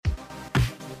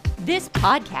This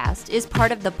podcast is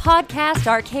part of the Podcast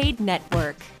Arcade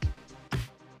Network.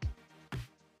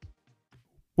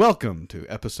 Welcome to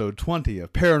episode 20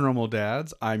 of Paranormal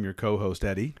Dads. I'm your co-host,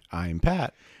 Eddie. I'm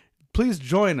Pat. Please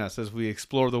join us as we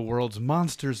explore the world's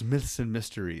monsters, myths, and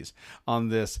mysteries on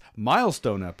this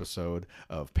milestone episode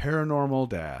of Paranormal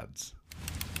Dads.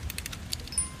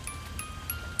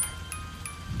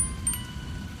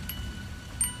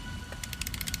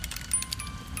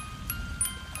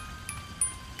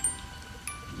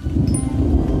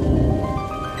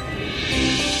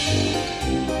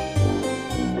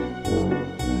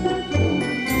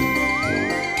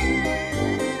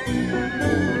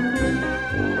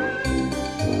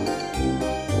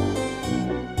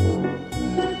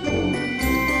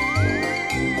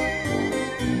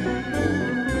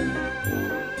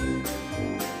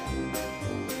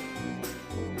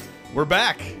 We're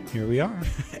back. Here we are.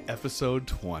 Episode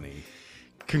 20.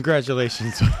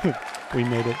 Congratulations. We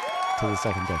made it to the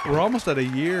second decade. We're almost at a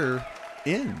year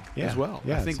in as well.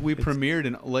 Yeah, I think we premiered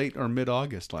in late or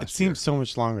mid-August last year. It seems so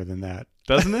much longer than that.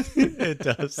 Doesn't it? It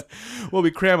does. Well, we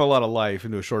cram a lot of life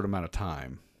into a short amount of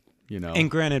time, you know.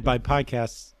 And granted, by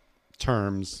podcast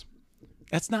terms,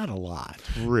 that's not a lot,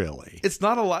 really. It's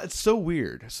not a lot. It's so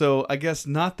weird. So I guess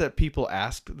not that people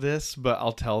asked this, but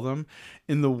I'll tell them.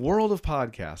 In the world of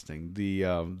podcasting, the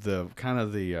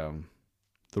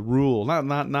rule,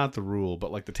 not the rule,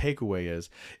 but like the takeaway is,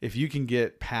 if you can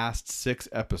get past 6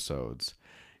 episodes,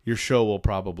 your show will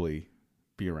probably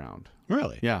be around.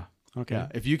 Really? Yeah. Okay. Yeah.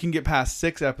 If you can get past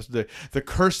 6 episodes, the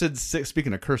cursed 6.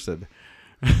 Speaking of cursed,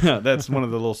 that's one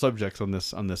of the little subjects on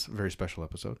this very special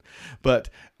episode, but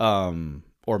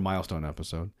or milestone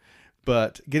episode.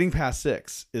 But getting past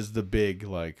 6 is the big,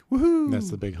 like, woohoo. That's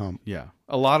the big hump. Yeah.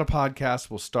 A lot of podcasts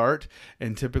will start,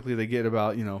 and typically they get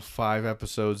about 5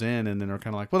 episodes in, and then they're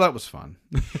kind of like, well, that was fun.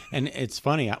 And it's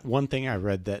funny. One thing I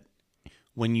read that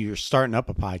when you're starting up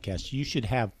a podcast, you should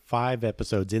have 5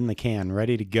 episodes in the can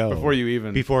ready to go Before you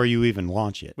even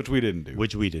launch it. Which we didn't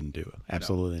do.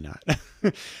 Absolutely not.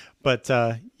 But,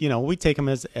 we take them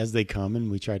as they come, and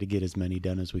we try to get as many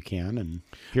done as we can. And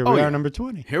here we are, number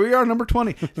 20. Here we are, number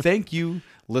 20. Thank you,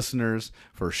 listeners,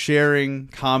 for sharing,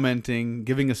 commenting,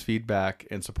 giving us feedback,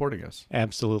 and supporting us.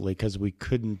 Absolutely, because we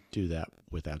couldn't do that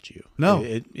without you. No.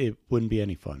 It wouldn't be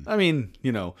any fun. I mean,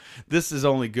 this is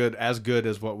only good as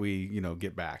what we,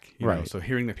 get back. You know? Right. So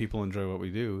hearing that people enjoy what we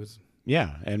do is...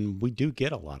 Yeah, and we do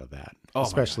get a lot of that. Oh,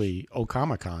 especially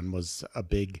Okamacon was a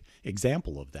big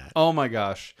example of that. Oh my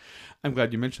gosh. I'm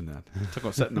glad you mentioned that. Talk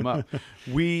about setting them up.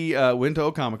 We went to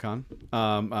Okamacon.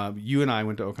 You and I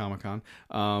went to Okamacon.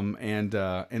 And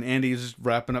Andy's just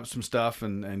wrapping up some stuff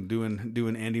and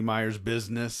doing Andy Meyer's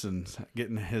business and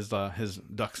getting his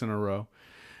ducks in a row.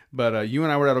 But you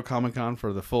and I were at Okamacon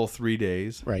for the full 3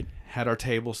 days. Right. Had our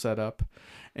table set up.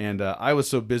 And I was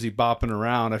so busy bopping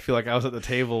around, I feel like I was at the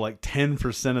table like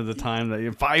 10% of the time,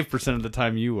 5% of the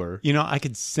time you were. I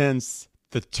could sense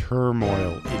the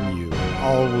turmoil in you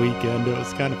all weekend. It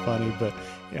was kind of funny, but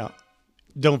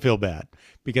don't feel bad,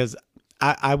 because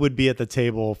I would be at the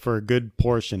table for a good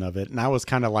portion of it, and I was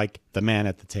kind of like the man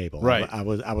at the table. Right. I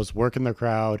was working the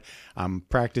crowd. I'm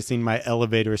practicing my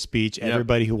elevator speech. Yep.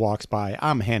 Everybody who walks by,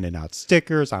 I'm handing out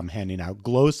stickers. I'm handing out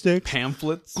glow sticks.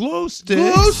 Pamphlets. Glow sticks.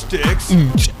 Glow sticks.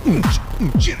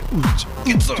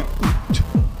 It's a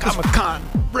Comic-Con.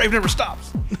 Brave never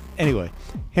stops. Anyway,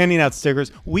 handing out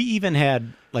stickers. We even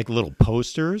had like little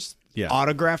posters. Yeah.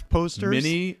 Autographed posters.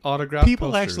 Mini autographed People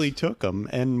posters. actually took them,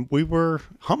 and we were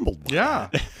humbled by Yeah.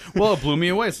 that. Well, it blew me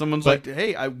away. Someone's like,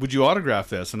 hey, would you autograph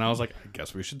this? And I was like, I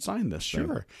guess we should sign this.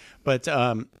 Sure. thing. But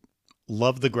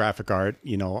love the graphic art.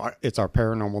 It's our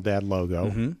Paranormal Dad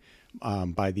logo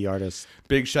by the artist.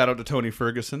 Big shout out to Tony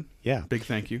Ferguson. Yeah. Big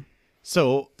thank you.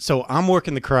 So I'm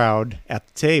working the crowd at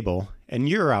the table, and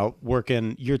you're out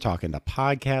working. You're talking to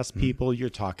podcast people. You're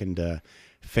talking to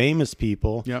famous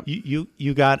people. Yep.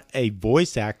 You got a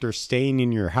voice actor staying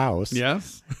in your house.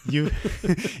 Yes.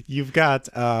 You've got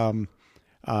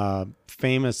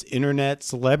famous internet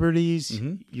celebrities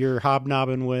you're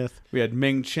hobnobbing with. We had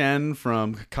Ming Chen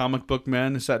from Comic Book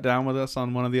Men who sat down with us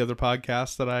on one of the other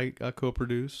podcasts that I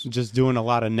co-produced. Just doing a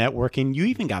lot of networking. You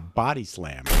even got body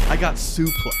slammed. I got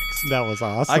suplexed. That was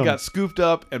awesome. I got scooped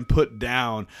up and put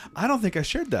down. I don't think I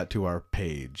shared that to our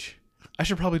page. I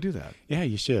should probably do that. Yeah,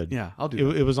 you should. Yeah, I'll do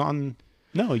that. It was on...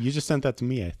 No, you just sent that to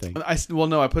me, I think.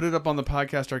 I put it up on the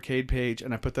Podcast Arcade page,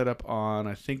 and I put that up on,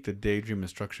 I think, the Daydream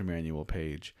Instruction Manual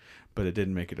page, but it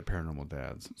didn't make it to Paranormal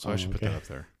Dads, so I should put that up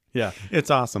there. Yeah. It's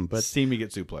awesome, but see me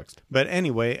get suplexed. But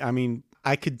anyway, I mean,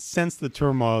 I could sense the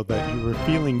turmoil that you were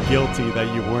feeling guilty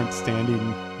that you weren't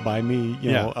standing by me,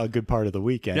 you know, a good part of the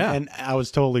weekend. Yeah. And I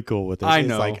was totally cool with it. I It's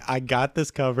know. like, I got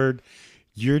this covered.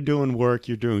 You're doing work.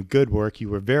 You're doing good work. You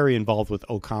were very involved with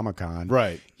Okamacon.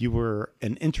 Right. You were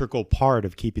an integral part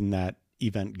of keeping that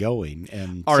event going.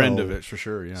 And Our end of it, for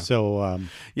sure, yeah. So,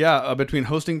 Between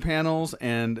hosting panels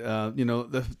and,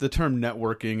 the term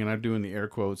networking, and I'm doing the air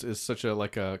quotes, is such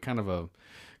a kind of a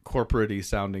corporate-y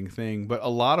sounding thing, but a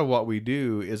lot of what we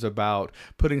do is about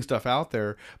putting stuff out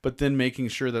there, but then making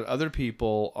sure that other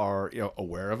people are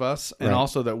aware of us, and Right.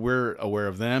 also that we're aware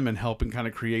of them, and helping kind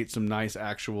of create some nice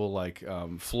actual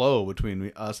flow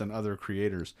between us and other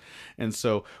creators. And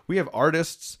so we have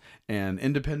artists and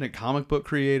independent comic book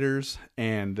creators,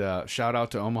 and shout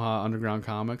out to Omaha Underground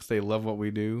Comics. They love what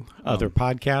we do. other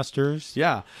podcasters,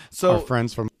 Yeah. So our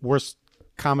friends from Worst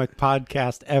Comic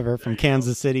Podcast Ever from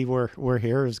Kansas City were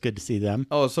here. It was good to see them.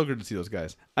 Oh, it's so good to see those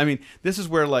guys. I mean, this is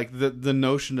where the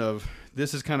notion of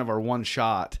this is kind of our one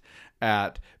shot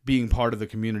at being part of the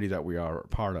community that we are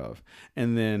part of.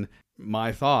 And then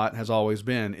my thought has always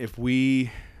been, if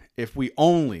we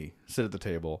only sit at the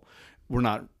table, we're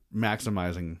not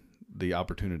maximizing the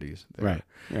opportunities there.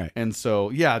 Right. And so,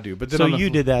 yeah, dude. But then So on the- you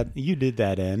did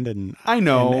that end, and I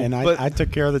know, and but- I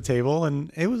took care of the table, and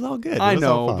it was all good. I It was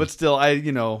all know, fun. but still,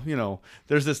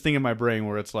 there's this thing in my brain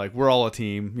where it's like, we're all a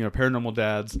team, Paranormal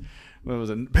Dads. What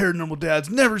was it? Paranormal Dads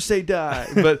never say die.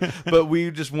 But I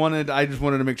just wanted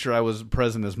to make sure I was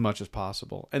present as much as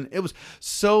possible. And it was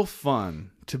so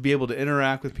fun to be able to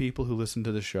interact with people who listen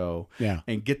to the show, Yeah.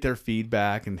 and get their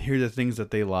feedback and hear the things that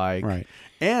they like. Right.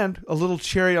 And a little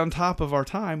cherry on top of our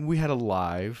time, we had a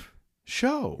live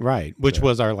show. Right, which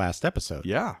was our last episode.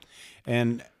 Yeah.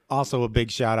 And also a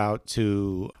big shout out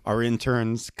to our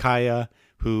interns, Kaya,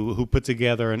 who put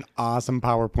together an awesome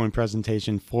PowerPoint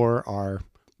presentation for our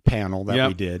panel that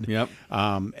we did. Yep.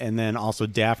 And then also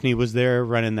Daphne was there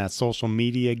running that social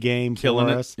media game Killing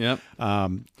for it. us. Yep.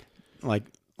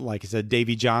 Like I said,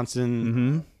 Davey Johnson.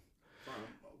 Mm-hmm.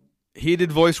 He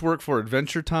did voice work for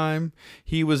Adventure Time.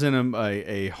 He was in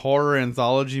a horror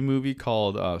anthology movie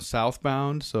called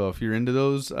Southbound. So if you're into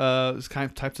those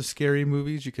types of scary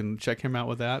movies, you can check him out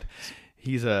with that.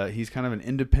 He's kind of an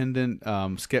independent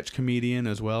sketch comedian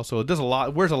as well. So it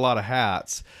wears a lot of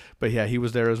hats. But yeah, he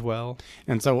was there as well.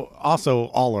 And so also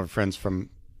all our friends from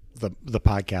the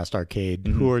podcast Arcade,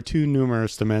 who are too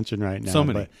numerous to mention right now. So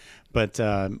many. But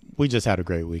we just had a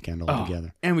great weekend all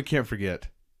together. And we can't forget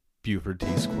Buford T.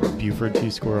 Squirrel. Buford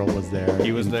T. Squirrel was there.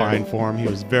 He was in there. fine form. He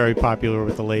was very popular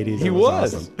with the ladies. He It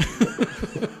was.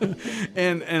 awesome.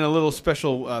 And a little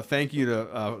special thank you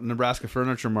to Nebraska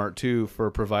Furniture Mart, too, for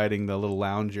providing the little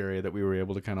lounge area that we were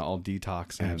able to kind of all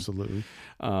detox in. Absolutely.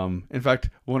 In fact,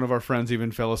 one of our friends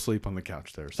even fell asleep on the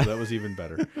couch there, so that was even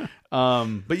better.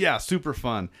 But yeah, super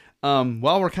fun.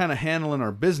 While we're kind of handling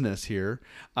our business here,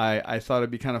 I thought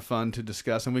it'd be kind of fun to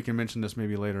discuss, and we can mention this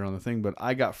maybe later on the thing, but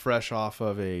I got fresh off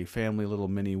of a family little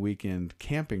mini weekend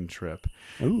camping trip.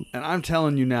 Ooh. And I'm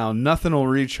telling you now, nothing will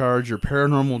recharge your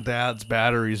Paranormal Dad's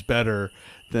batteries better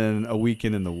than a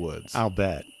weekend in the woods. I'll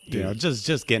bet. Dude.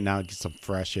 Just getting out and get some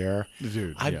fresh air.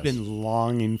 Dude, I've yes. been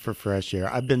longing for fresh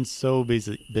air. I've been so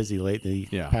busy lately,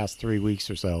 Yeah. past 3 weeks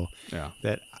or so, Yeah.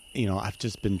 that I've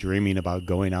just been dreaming about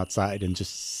going outside and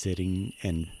just sitting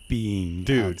and being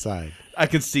Dude. outside. I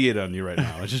can see it on you right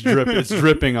now. It's just it's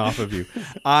dripping off of you.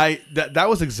 That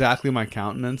was exactly my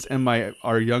countenance. And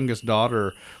our youngest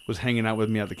daughter was hanging out with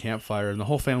me at the campfire, and the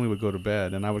whole family would go to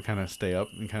bed, and I would kind of stay up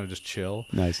and kind of just chill.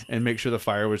 Nice. And make sure the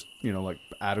fire was,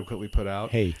 adequately put out.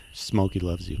 Hey, Smokey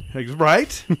loves you. Like,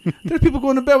 right? There are people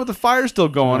going to bed with the fire still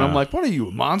going. I'm Yeah. like, what are you,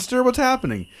 a monster? What's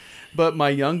happening? But my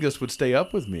youngest would stay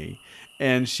up with me.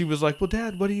 And she was like, well,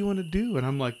 Dad, what do you want to do? And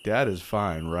I'm like, Dad is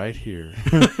fine right here.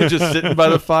 Just sitting by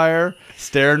the fire,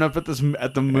 staring up at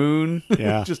the moon,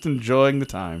 Yeah. just enjoying the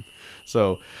time.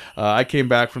 So I came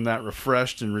back from that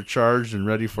refreshed and recharged and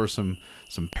ready for some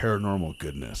paranormal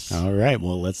goodness. All right,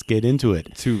 well, let's get into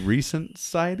it. To recent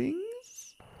sightings.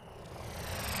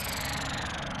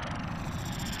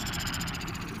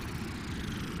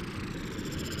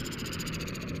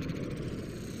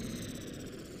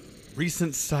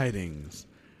 Recent sightings.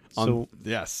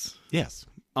 Yes. Yes,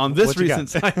 On this What you got? recent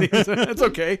sightings. It's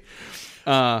okay.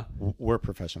 we're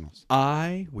professionals.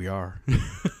 We are.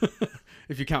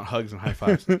 If you count hugs and high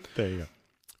fives. There you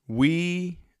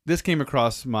go. This came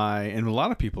across and a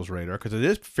lot of people's radar because it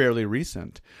is fairly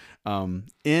recent.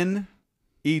 In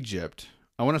Egypt,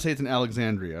 I want to say it's in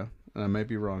Alexandria, and I might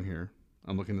be wrong here.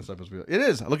 I'm looking this up as we. It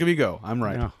is. Look at me go. I'm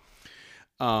right.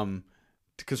 Yeah.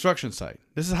 Construction site.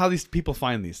 This is how these people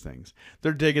find these things.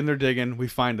 They're digging. We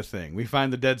find a thing. We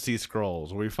find the Dead Sea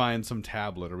Scrolls, or we find some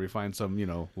tablet, or we find some,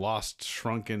 lost,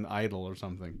 shrunken idol or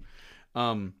something.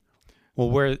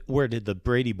 Well, where did the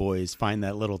Brady boys find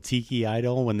that little tiki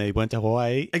idol when they went to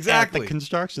Hawaii? Exactly. At the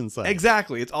construction site.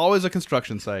 Exactly. It's always a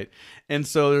construction site. And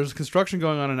so there's construction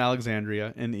going on in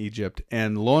Alexandria in Egypt,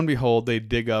 and lo and behold, they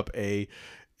dig up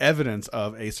evidence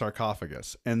of a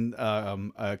sarcophagus, and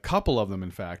a couple of them,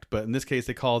 in fact. But in this case,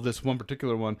 they call this one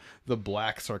particular one the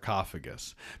Black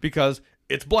Sarcophagus because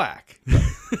it's black.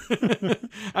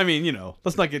 I mean,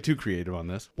 let's not get too creative on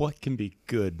this. What can be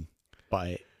good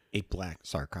by a black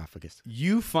sarcophagus?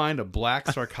 You find a black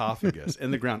sarcophagus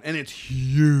in the ground, and it's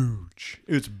huge.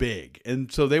 It's big. And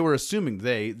so they were assuming,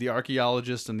 the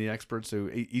archaeologists and the experts,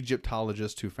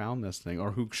 Egyptologists who found this thing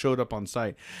or who showed up on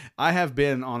site. I have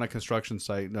been on a construction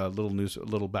site, little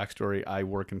backstory. I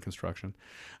work in construction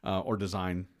or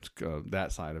design,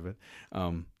 that side of it.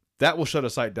 That will shut a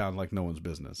site down like no one's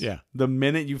business. Yeah. The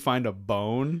minute you find a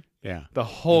bone, Yeah. the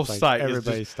whole It's like site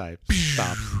everybody is just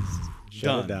stops. Shut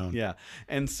done. it down. Yeah.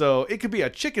 And so it could be a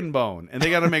chicken bone, and they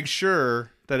got to make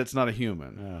sure that it's not a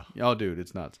human. Oh, dude,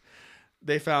 it's nuts.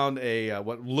 They found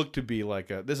what looked to be like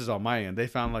this is on my end. They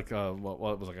found like it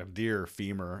was like a deer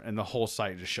femur, and the whole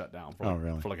site just shut down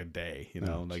for like a day. Geez.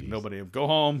 Nobody go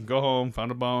home, found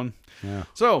a bone. Yeah.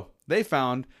 So they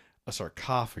found a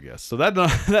sarcophagus. So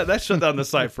that shut down the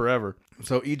site forever.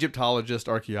 So Egyptologists,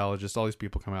 archaeologists, all these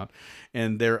people come out,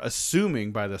 and they're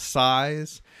assuming by the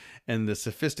size and the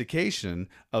sophistication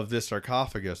of this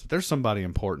sarcophagus, there's somebody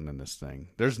important in this thing.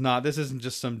 This isn't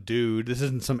just some dude. This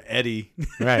isn't some Eddie.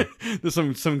 Right. This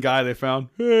is some guy they found.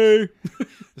 Hey,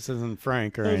 This isn't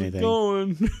Frank or how's anything. it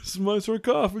going? This is my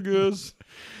sarcophagus.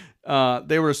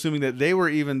 They were assuming that there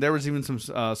was even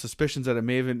some suspicions that it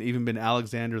may have even been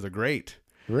Alexander the Great.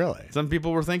 Really? Some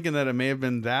people were thinking that it may have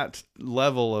been that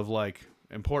level of like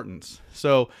importance.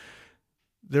 So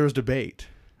there was debate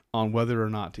on whether or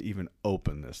not to even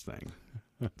open this thing.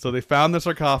 So they found the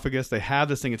sarcophagus. They have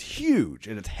this thing. It's huge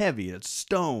and it's heavy. And it's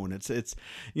stone. It's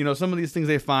some of these things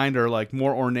they find are like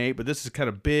more ornate, but this is kind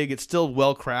of big. It's still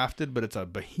well crafted, but it's a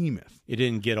behemoth. It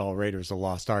didn't get all Raiders of the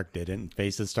Lost Ark, did it? And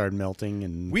faces started melting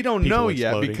and We don't people know yet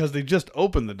exploding? because they just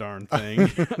opened the darn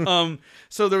thing.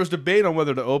 So there was debate on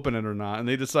whether to open it or not, and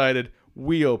they decided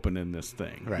we open in this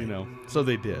thing. Right. So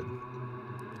they did.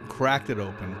 Cracked it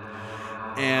open,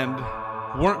 and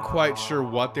weren't quite sure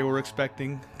what they were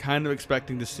expecting. Kind of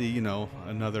expecting to see,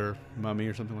 another mummy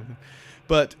or something like that.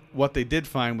 But what they did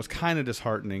find was kind of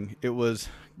disheartening. It was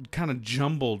kind of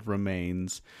jumbled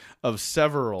remains of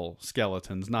several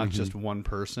skeletons, not just one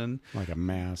person. Like a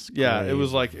mask. Yeah, grave. it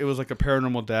was like a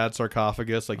Paranormal Dad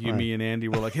sarcophagus. Like you, me, and Andy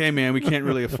were like, "Hey, man, we can't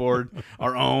really afford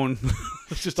our own.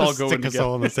 Let's just all go in stick us together."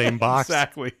 all in the same box.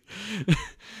 Exactly.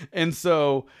 And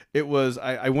so it was.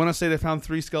 I want to say they found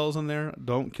 3 skulls in there.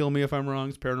 Don't kill me if I'm wrong.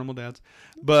 It's Paranormal Dads,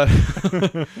 but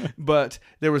but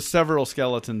there were several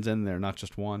skeletons in there, not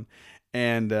just one.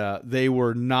 And they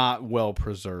were not well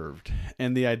preserved.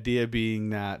 And the idea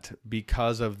being that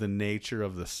because of the nature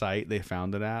of the site they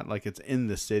found it at, like it's in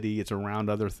the city, it's around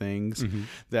other things,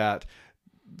 that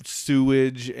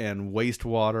sewage and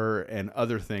wastewater and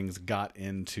other things got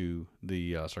into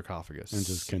the sarcophagus. And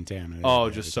just contaminated. Oh,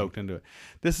 everything. just soaked into it.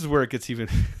 This is where it gets even.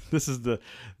 This is the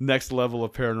next level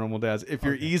of Paranormal Dads. If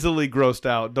you're easily grossed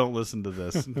out, don't listen to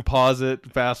this. Pause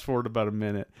it. Fast forward about a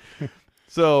minute.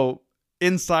 So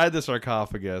inside the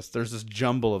sarcophagus, there's this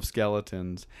jumble of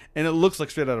skeletons, and it looks like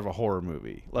straight out of a horror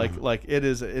movie. Like it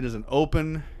is an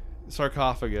open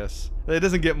sarcophagus. It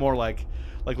doesn't get more like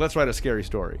let's write a scary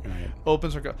story. Right. Open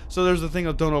sarcophagus. So there's the thing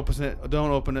of don't open it.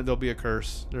 Don't open it. There'll be a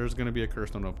curse. There's going to be a curse.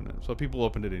 Don't open it. So people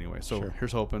opened it anyway. So Sure.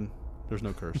 here's hoping there's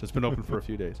no curse. It's been open for a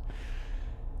few days.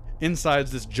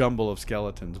 Inside's this jumble of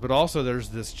skeletons, but also there's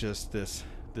this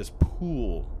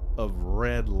pool of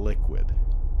red liquid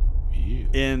Ew.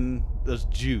 in this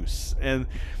juice, and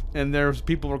there's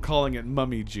people were calling it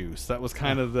mummy juice. That was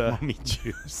kind of the Mummy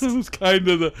juice. that was kind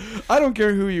of the. I don't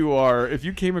care who you are, if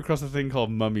you came across a thing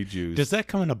called mummy juice, Does that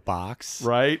come in a box?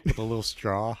 right? With a little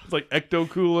straw? It's like ecto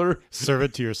cooler. Serve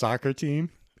it to your soccer team?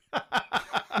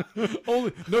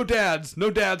 Only no dads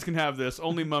can have this.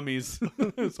 Only mummies.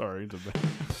 Sorry, it's a bad.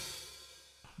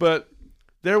 But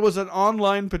there was an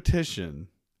online petition,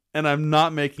 and I'm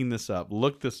not making this up.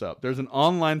 Look this up. There's an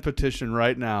online petition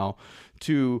right now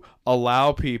to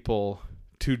allow people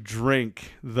to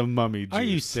drink the mummy juice. Are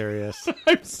you serious?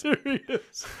 I'm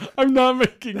serious. I'm not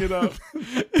making it up.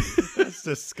 That's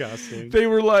disgusting. They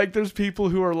were like, there's people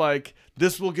who are like,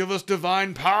 this will give us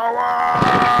divine power.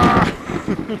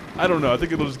 I don't know. I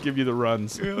think it'll just give you the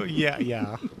runs.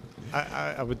 Yeah.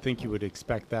 I would think you would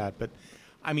expect that. But,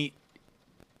 I mean,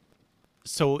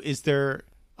 so is there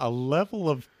a level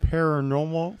of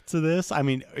paranormal to this? I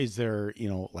mean, is there,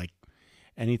 like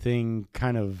anything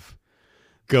kind of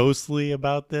ghostly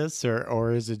about this,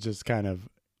 or is it just kind of?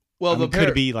 Well, could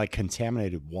it be like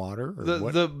contaminated water? Or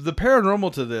what? The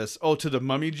paranormal to this, to the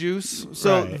mummy juice.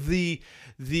 So Right.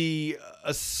 the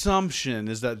assumption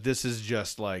is that this is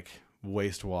just like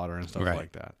wastewater and stuff Right.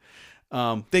 like that.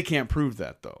 They can't prove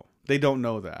that though. They don't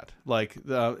know that. Like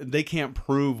they can't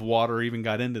prove water even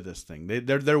got into this thing.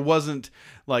 There wasn't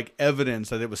like evidence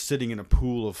that it was sitting in a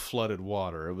pool of flooded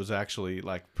water. It was actually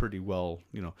like pretty well,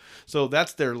 So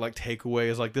that's their like takeaway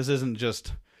is like this isn't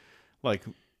just like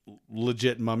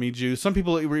legit mummy juice. Some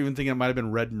people were even thinking it might have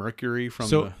been red mercury from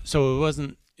So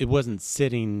it wasn't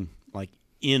sitting like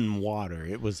in water.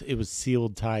 It was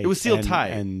sealed tight. It was sealed tight.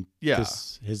 and Yeah.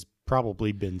 this has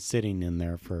probably been sitting in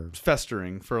there for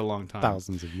festering for a long time.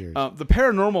 thousands of years. The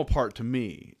paranormal part to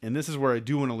me, and this is where I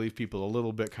do want to leave people a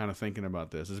little bit kind of thinking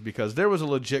about this, is because there was a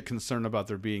legit concern about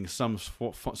there being some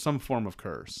form of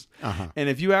curse. Uh-huh. And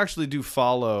if you actually do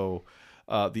follow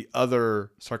the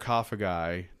other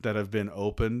sarcophagi that have been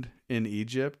opened in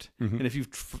Egypt, and if you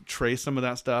trace some of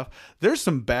that stuff, there's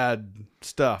some bad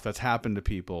stuff that's happened to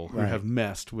people who Right. have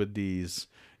messed with these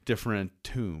different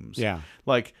tombs. Yeah.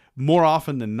 Like more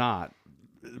often than not,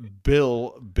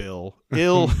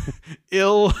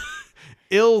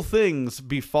 ill things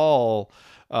befall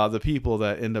the people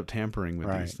that end up tampering with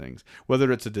Right. these things,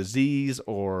 whether it's a disease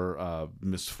or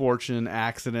misfortune,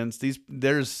 accidents.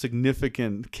 There's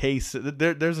significant case.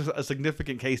 There's a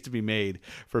significant case to be made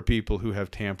for people who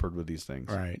have tampered with these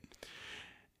things. Right.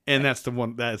 And that's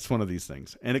one of these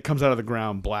things, and it comes out of the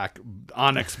ground black,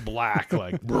 onyx black,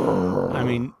 like. I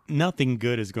mean, nothing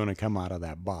good is going to come out of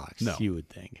that box. No. You would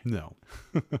think. No,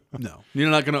 no,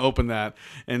 you're not going to open that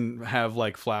and have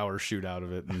like flowers shoot out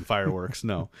of it and fireworks.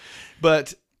 No,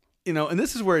 but and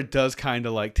this is where it does kind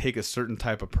of like take a certain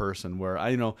type of person where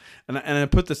and I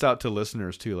put this out to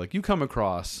listeners too. Like you come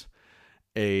across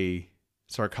a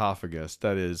sarcophagus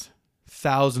that is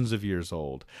thousands of years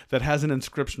old that has an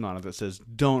inscription on it that says,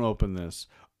 "Don't open this,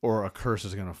 or a curse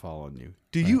is going to fall on you."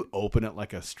 Do you open it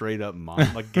like a straight up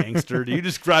like gangster? Do you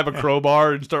just grab a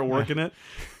crowbar and start working it?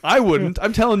 I wouldn't.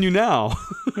 I'm telling you now.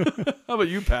 How about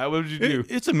you, Pat? What would you do?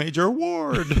 It's a major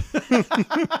award.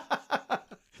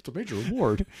 It's a major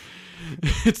award.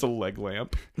 It's a leg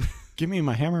lamp. Give me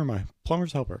my hammer and my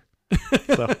plumber's helper.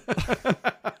 So,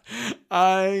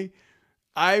 I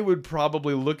would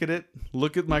probably look at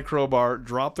my crowbar,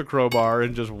 drop the crowbar,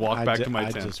 and just walk back to my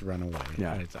I'd tent. just run away.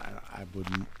 Yeah. I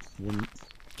wouldn't,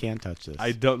 can't touch this.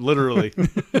 I don't literally.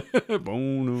 Oh,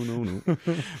 no.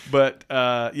 But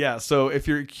yeah, so if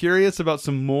you're curious about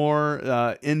some more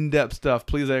in-depth stuff,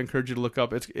 please, I encourage you to look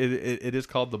up. It is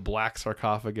called the Black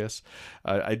Sarcophagus.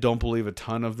 I don't believe a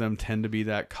ton of them tend to be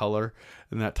that color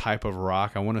and that type of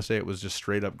rock. I want to say it was just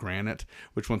straight up granite,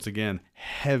 which once again,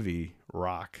 heavy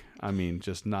rock. I mean,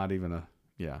 just not even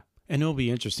And it'll be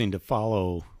interesting to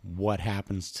follow what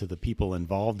happens to the people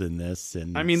involved in this,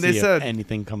 and I mean, see they if said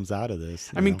anything comes out of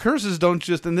this. I mean, curses don't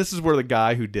just, and this is where the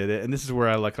guy who did it, and this is where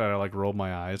I rolled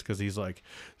my eyes because he's like,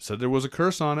 said there was a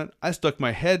curse on it. I stuck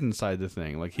my head inside the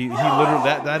thing. Like he literally,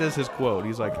 that is his quote.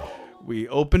 He's like, we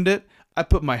opened it. I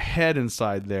put my head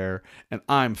inside there and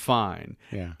I'm fine.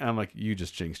 Yeah. And I'm like, you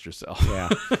just jinxed yourself. Yeah.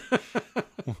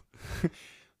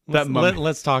 Mummy-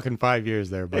 Let's talk in 5 years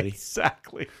there, buddy.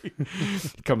 Exactly. He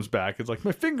comes back. It's like,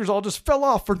 my fingers all just fell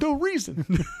off for no reason.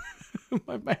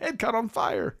 my head caught on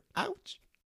fire. Ouch.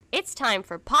 It's time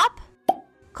for pop,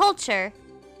 culture,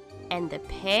 and the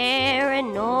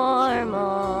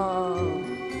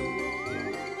paranormal.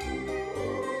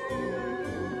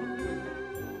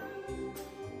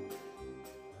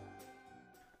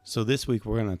 So this week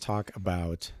we're going to talk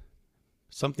about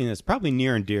something that's probably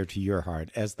near and dear to your heart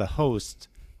as the host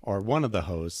or one of the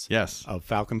hosts Yes. of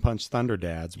Falcon Punch Thunder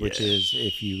Dads, which is,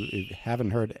 if you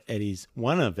haven't heard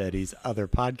one of Eddie's other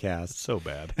podcasts, So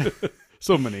bad.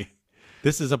 So many.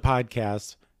 this is a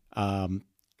podcast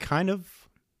kind of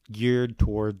geared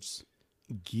towards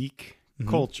geek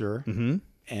culture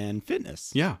and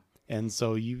fitness. Yeah. And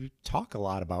so you talk a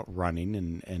lot about running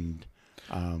and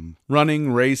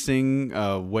Running, racing,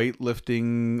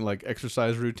 weightlifting, like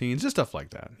exercise routines, just stuff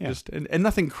like that. Yeah. Just and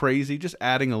nothing crazy, just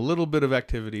adding a little bit of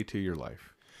activity to your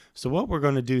life. so what we're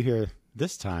going to do here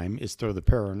this time is throw the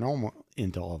paranormal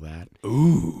into all that.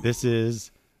 Ooh. This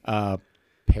is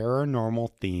paranormal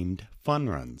themed fun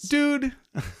runs. Dude,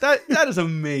 that is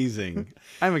amazing.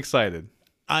 I'm excited.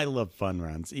 I love fun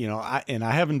runs. I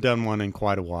haven't done one in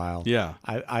quite a while. Yeah.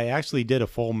 I actually did a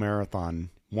full marathon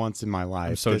once in my life.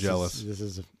 I'm so This jealous. This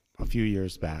is a few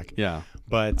years back. Yeah.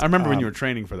 But I remember when you were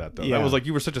training for that though. yeah. That was like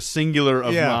you were such a singular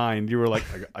of Yeah. mind. You were like,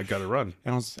 I gotta run.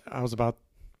 I was about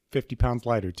 50 pounds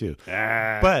lighter too.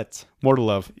 But But more to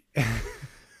love.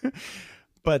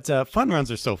 But fun runs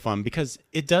are so fun because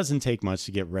it doesn't take much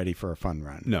to get ready for a fun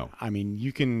run. No. I mean,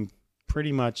 you can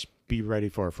pretty much be ready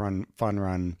for a fun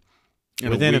run In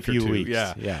within a week or few two, weeks.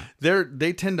 Yeah. Yeah.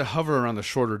 They tend to hover around the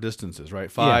shorter distances,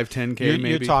 right? 5, 10K maybe.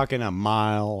 You're talking a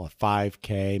mile, a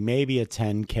 5K, maybe a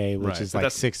 10K, which Right, is but like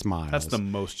that's- 6 miles. That's the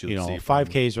most you'll see.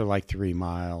 5Ks are like 3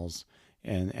 miles,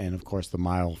 and of course the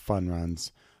mile fun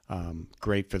runs.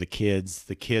 Great for the kids.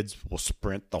 The kids will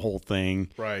sprint the whole thing.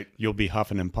 Right. You'll be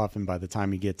huffing and puffing by the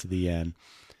time you get to the end.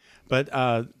 But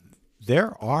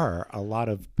there are a lot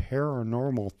of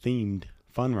paranormal themed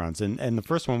fun runs, and the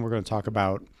first one we're going to talk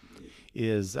about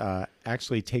is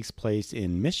actually takes place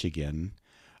in Michigan.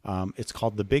 It's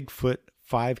called the Bigfoot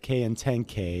 5K and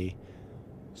 10K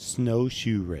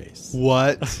Snowshoe Race.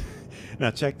 What?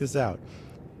 Now check this out.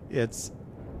 It's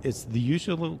the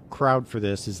usual crowd for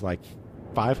this is like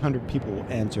 500 people will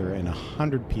enter and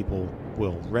 100 people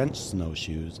will rent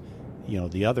snowshoes.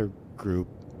 The other group,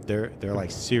 they're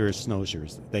like serious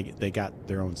snowshoers. They got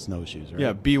their own snowshoes, right?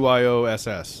 Yeah,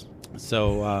 BYOSS.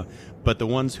 So, but the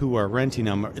ones who are renting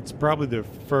them, it's probably their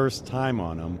first time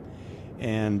on them,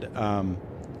 and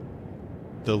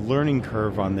the learning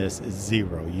curve on this is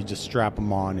 0. You just strap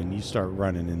them on and you start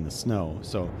running in the snow.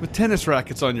 So With tennis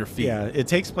rackets on your feet. yeah, it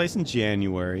takes place in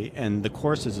January, and the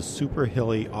course is a super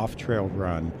hilly off-trail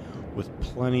run with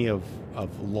plenty of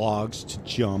logs to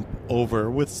jump over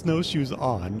with snowshoes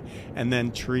on, and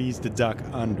then trees to duck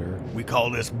under. We call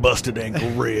this Busted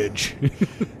Ankle Ridge.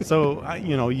 So,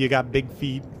 you got big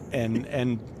feet,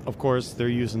 and of course, they're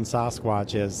using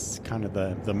Sasquatch as kind of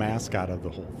the mascot of the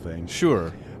whole thing.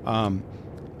 Sure.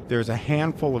 There's a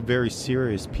handful of very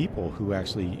serious people who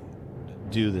actually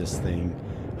do this thing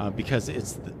because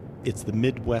it's the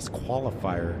Midwest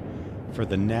qualifier for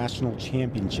the National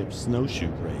Championship Snowshoe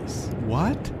Race,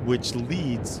 What? which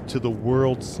leads to the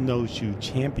World Snowshoe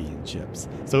Championships.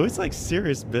 So it's like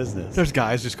serious business. There's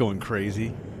guys just going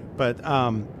crazy. But,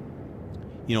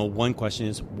 one question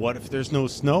is, what if there's no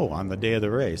snow on the day of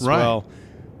the race? Right. Well,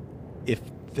 if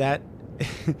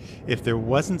there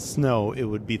wasn't snow, it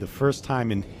would be the first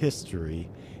time in history.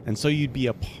 And so you'd be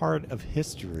a part of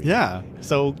history. Yeah.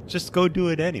 So just go do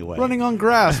it anyway. Running on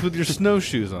grass with your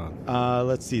snowshoes on.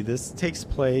 Let's see. This takes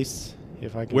place,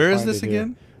 if I can Where is find this it here.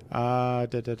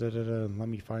 again? Let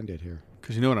me find it here.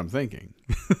 Because you know what I'm thinking.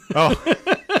 Oh,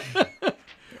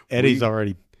 Eddie's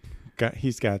already got.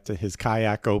 He's got his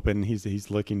kayak open. He's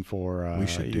looking for. We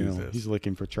should do this. He's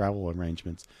looking for travel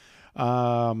arrangements.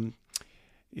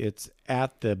 It's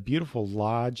at the beautiful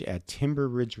lodge at Timber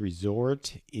Ridge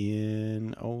Resort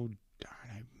in. Oh darn!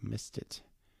 I missed it.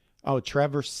 Oh,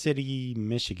 Traverse City,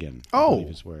 Michigan. I believe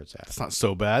is where it's at. That's not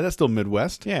so bad. That's still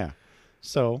Midwest. Yeah.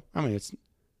 So it's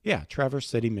Traverse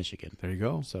City, Michigan. There you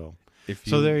go. So. If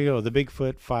So there you go, the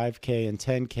Bigfoot 5K and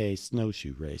 10K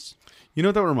snowshoe race. You know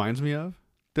what that reminds me of?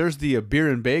 There's the Beer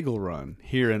and Bagel Run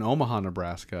here in Omaha,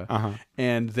 Nebraska. Uh-huh.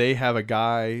 And they have a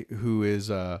guy who is,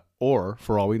 or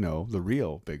for all we know, the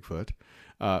real Bigfoot,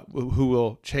 who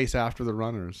will chase after the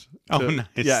runners. Oh, nice.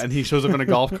 Yeah, and he shows up in a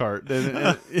golf cart.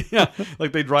 And,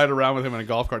 like they'd ride around with him in a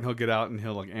golf cart, and he'll get out and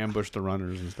he'll like ambush the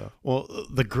runners and stuff. Well,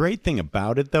 the great thing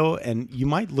about it, though, and you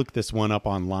might look this one up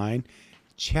online,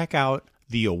 check out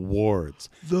the awards.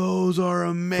 Those are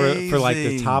amazing. For like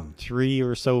the top 3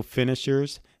 or so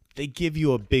finishers, they give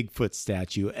you a Bigfoot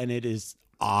statue, and it is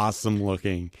awesome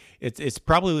looking. It's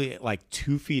probably like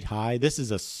 2 feet high. This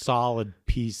is a solid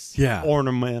piece,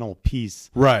 ornamental piece,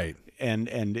 right? And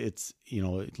it's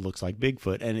it looks like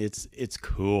Bigfoot, and it's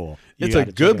cool. It's a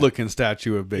good looking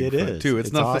statue of Bigfoot It is too.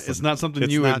 It's not. awesome. It's not something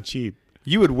it's you not would cheap.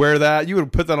 You would wear that. You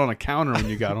would put that on a counter when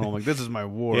you got home. Like, this is my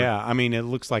award. Yeah, I mean, it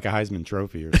looks like a Heisman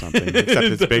Trophy or something, except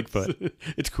it's Bigfoot.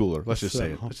 It's cooler. Let's just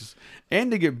say it.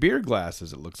 And to get beer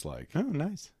glasses, it looks like. Oh,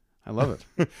 nice. I love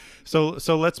it. So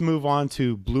let's move on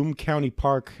to Bloom County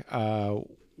Park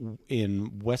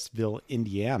in Westville,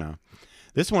 Indiana.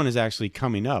 This one is actually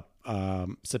coming up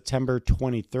September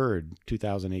 23rd,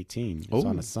 2018. It's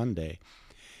on a Sunday.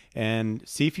 And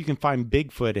see if you can find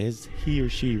Bigfoot as he or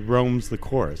she roams the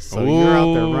course. So you're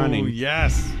out there running.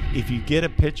 Yes. If you get a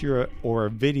picture or a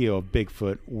video of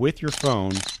Bigfoot with your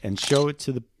phone and show it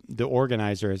to the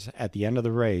organizers at the end of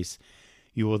the race,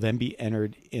 you will then be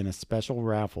entered in a special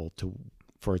raffle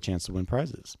for a chance to win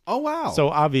prizes. Oh, wow. So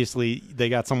obviously they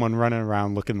got someone running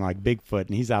around looking like Bigfoot,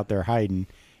 and he's out there hiding.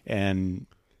 And,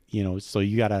 so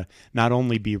you got to not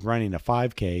only be running a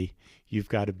 5K, you've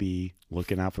got to be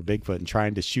looking out for Bigfoot and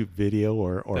trying to shoot video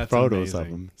or photos of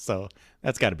him. So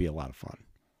that's got to be a lot of fun.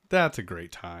 That's a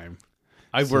great time.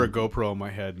 I wear a GoPro on my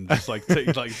head and just like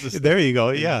take like this. There you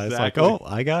go. Yeah, Exactly. It's like, oh,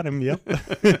 I got him.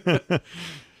 Yep.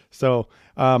 So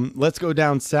let's go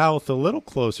down south a little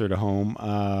closer to home.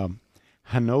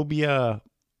 Hanobia,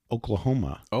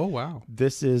 Oklahoma. Oh, wow.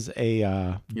 This is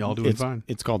a Y'all doing fine.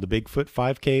 It's called the Bigfoot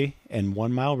 5K and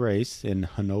 1 mile race in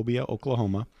Hanobia,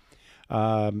 Oklahoma.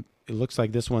 It looks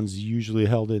like this one's usually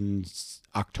held in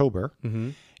October,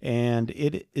 and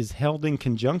it is held in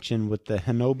conjunction with the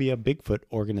Hanobia Bigfoot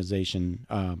organization.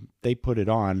 They put it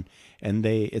on, and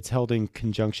it's held in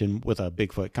conjunction with a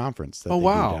Bigfoot conference that they do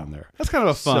down there. That's kind of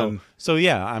a fun. So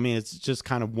yeah, I mean, it's just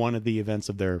kind of one of the events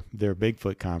of their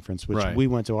Bigfoot conference, which Right. we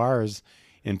went to ours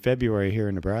in February here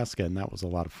in Nebraska, and that was a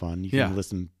lot of fun. You can Yeah.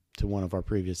 listen to one of our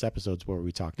previous episodes where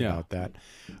we talked Yeah. about that.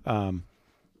 Trying to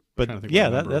But think yeah,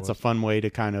 what number it that's a was. fun way to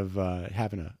kind of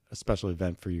having a special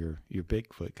event for your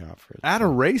Bigfoot conference. Add a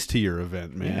race to your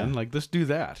event, man. Yeah. Like, let's do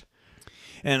that.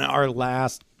 And our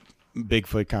last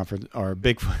Bigfoot conference or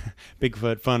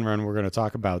Bigfoot fun run we're going to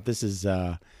talk about. This is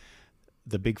the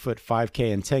Bigfoot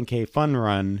 5K and 10K fun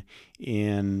run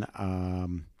in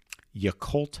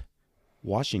Yakult,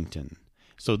 Washington.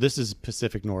 So this is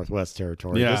Pacific Northwest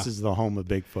territory. Yeah. This is the home of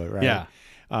Bigfoot, right?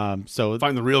 Yeah. So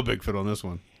Find the real Bigfoot on this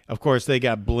one. of course they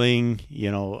got bling,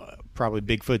 probably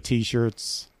Bigfoot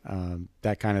t-shirts,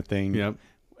 that kind of thing. Yep.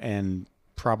 And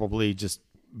probably just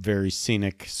very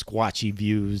scenic, squatchy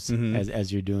views Mm-hmm.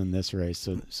 as you're doing this race.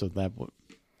 So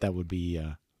that would be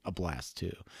a blast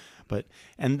too.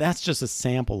 And that's just a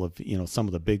sample of some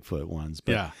of the Bigfoot ones.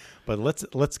 But, Yeah. But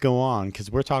let's go on because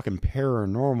we're talking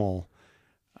paranormal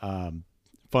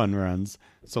fun runs.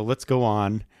 So let's go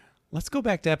on. Let's go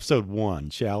back to episode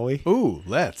 1, shall we? Ooh,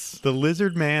 let's. The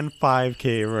Lizard Man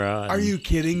 5K run. Are you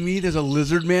kidding me? There's a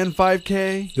Lizard Man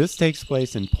 5K? This takes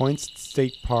place in Point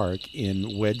State Park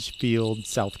in Wedgefield,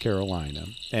 South Carolina.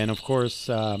 And of course,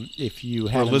 if you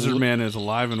Where haven't Lizard Man is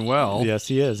alive and well. yes,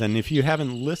 he is. And if you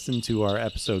haven't listened to our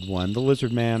episode 1, the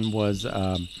Lizard Man was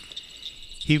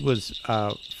he was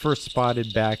first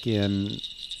spotted back in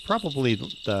probably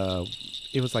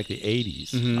it was like the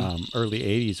 80s, early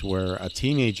 80s, where a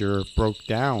teenager broke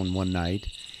down one night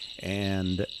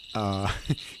and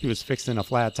he was fixing a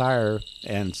flat tire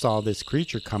and saw this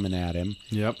creature coming at him.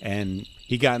 Yep. And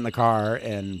he got in the car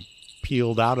and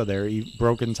peeled out of there,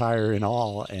 broken tire and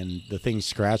all, and the thing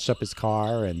scratched up his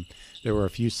car. And there were a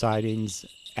few sightings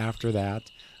after that.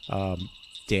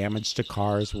 Damage to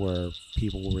cars where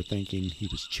people were thinking he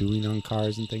was chewing on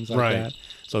cars and things like Right. that.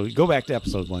 So go back to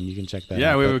episode 1. You can check that out.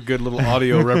 Yeah, we have But- a good little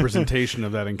audio representation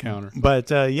of that encounter. but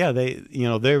yeah,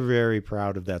 they're very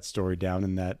proud of that story down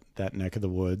in that neck of the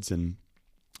woods, and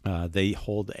they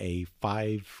hold a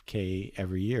 5K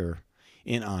every year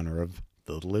in honor of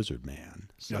the Lizard Man.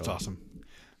 So, That's awesome.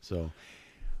 So,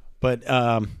 but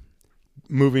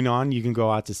moving on, you can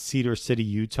go out to Cedar City,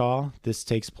 Utah. This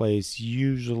takes place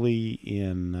usually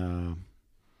in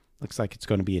looks like it's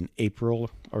going to be in April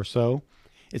or so.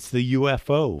 It's the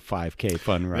UFO 5K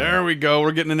fun run. There we go.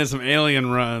 We're getting into some alien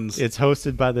runs. It's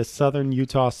hosted by the Southern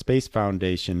Utah Space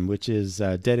Foundation, which is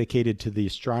dedicated to the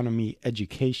astronomy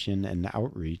education and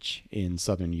outreach in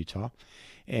Southern Utah.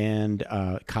 And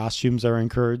costumes are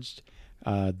encouraged.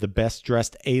 The best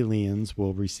dressed aliens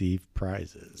will receive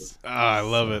prizes. I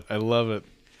love it. I love it.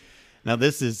 Now,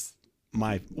 this is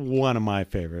one of my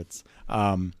favorites.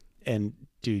 And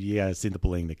dude, you gotta see the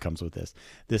bling that comes with this.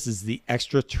 This is the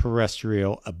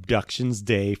Extraterrestrial Abductions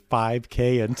Day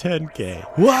 5K and 10K.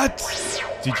 What?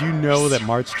 Did you know that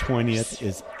March 20th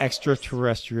is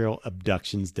Extraterrestrial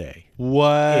Abductions Day?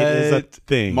 What? It is a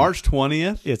thing. March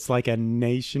 20th? It's like a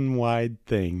nationwide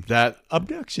thing. That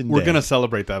Abduction we're Day. going to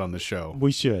celebrate that on the show.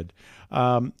 We should.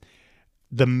 The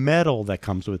medal that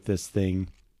comes with this thing,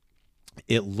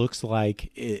 it looks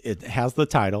like it has the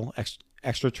title,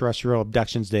 Extraterrestrial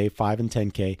Abductions Day 5 and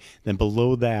 10K. Then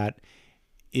below that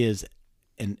is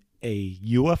a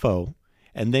UFO.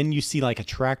 And then you see like a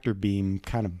tractor beam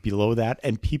kind of below that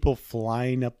and people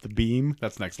flying up the beam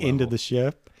That's next level. into the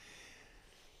ship.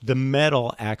 The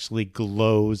metal actually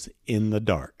glows in the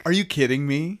dark. Are you kidding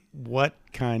me? What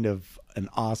kind of an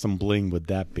awesome bling would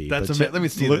that be? That's But ama- let me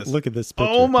see look, this. Look at this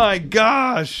picture. Oh my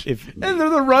gosh. If- and they're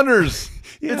the runners.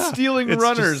 Yeah, It's stealing it's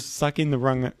runners. just sucking the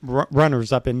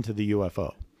runners up into the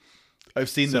UFO. I've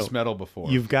seen So, this medal before.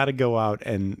 You've got to go out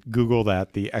and Google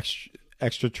that, the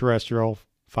extraterrestrial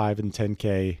 5 and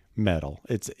 10K medal.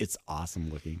 It's awesome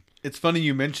looking. It's funny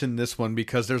you mentioned this one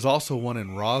because there's also one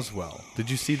in Roswell. Did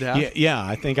you see that? Yeah,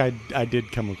 I think I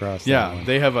did come across that Yeah, one.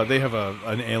 they have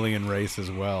an alien race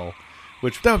as well,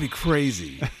 which that would be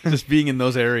crazy. Just being in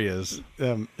those areas.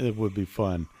 It would be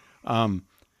fun.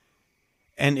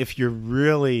 And if you're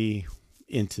really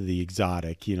into the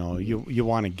exotic, you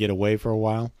want to get away for a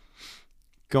while,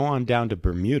 go on down to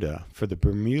Bermuda for the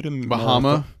Bermuda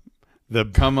Bahama?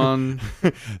 Come on.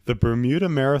 The Bermuda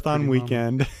Marathon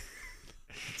weekend.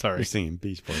 Sorry. You're singing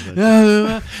Beach Boys.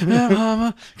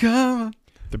 Mama, come on.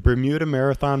 The Bermuda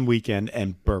Marathon weekend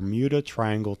and Bermuda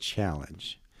Triangle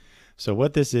Challenge. So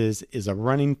what this is a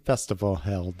running festival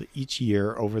held each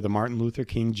year over the Martin Luther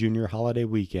King Jr. holiday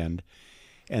weekend,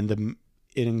 and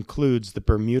it includes the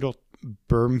Bermuda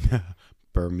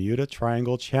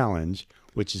Triangle Challenge,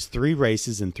 which is 3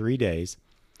 races in 3 days.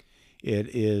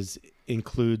 It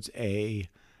includes a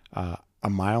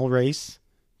mile race,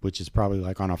 which is probably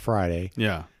like on a Friday.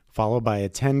 Yeah. Followed by a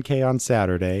 10K on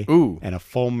Saturday. Ooh. And a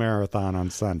full marathon on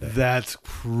Sunday. That's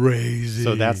crazy.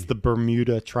 So that's the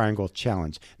Bermuda Triangle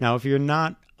Challenge. Now, if you're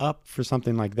not up for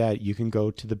something like that, you can go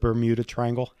to the Bermuda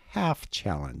Triangle Half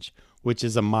Challenge, which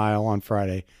is a mile on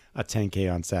Friday, a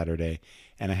 10K on Saturday,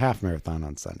 and a half marathon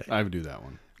on Sunday. I would do that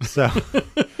one. So,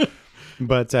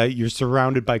 but you're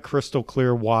surrounded by crystal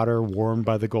clear water warmed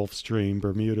by the Gulf Stream.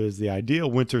 Bermuda is the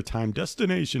ideal wintertime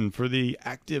destination for the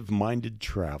active-minded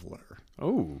traveler.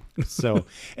 Oh. So,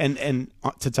 and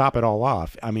to top it all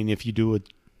off, I mean, if you do a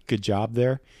good job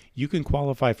there, you can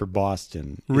qualify for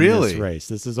Boston in Really? this race.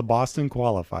 This is a Boston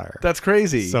qualifier. That's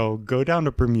crazy. So go down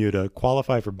to Bermuda,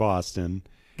 qualify for Boston.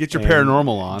 Get your and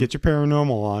paranormal on. Get your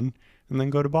paranormal on, and then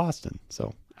go to Boston.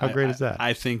 So how great is that?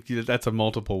 I think that's a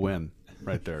multiple win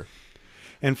right there.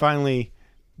 And finally,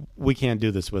 we can't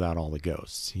do this without all the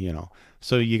ghosts, you know.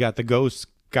 So you got the ghosts,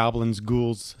 goblins,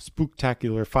 ghouls,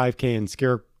 spooktacular 5K and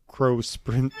Scarecrow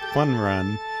Sprint Fun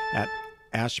Run at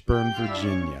Ashburn,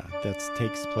 Virginia. That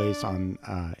takes place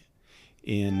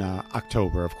in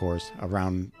October, of course,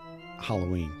 around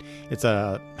Halloween. It's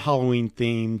a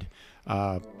Halloween-themed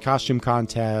costume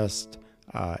contest,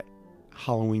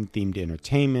 Halloween-themed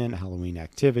entertainment, Halloween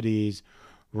activities.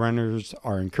 Runners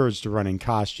are encouraged to run in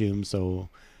costume, so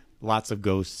lots of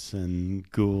ghosts and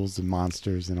ghouls and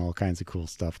monsters and all kinds of cool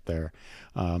stuff there.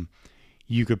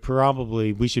 We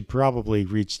should probably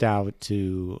reach out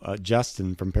to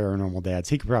Justin from Paranormal Dads.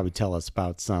 He could probably tell us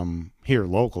about some here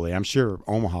locally. I'm sure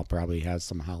Omaha probably has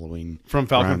some Halloween From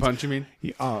Falcon runs. Punch, you mean?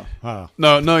 No,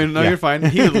 No, you're fine.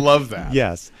 He would love that.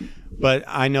 yes, but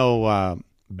I know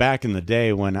back in the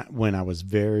day when I was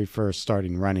very first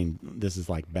starting running, this is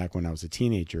like back when I was a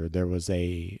teenager, there was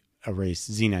a race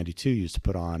Z92 used to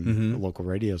put on a local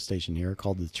radio station here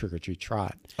called the Trick or Treat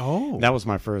Trot. Oh. That was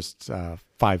my first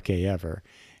 5K ever.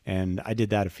 And I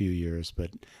did that a few years, but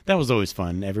that was always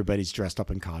fun. Everybody's dressed up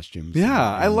in costumes. Yeah,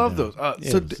 I love those.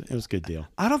 It was a good deal.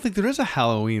 I don't think there is a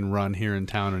Halloween run here in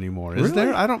town anymore. Is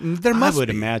there? There must I would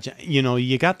be. imagine. You know,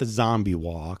 you got the zombie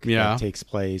walk Yeah. that takes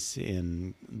place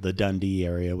in the Dundee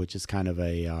area, which is kind of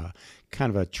a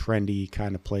trendy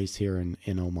kind of place here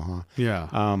in Omaha.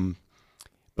 Yeah.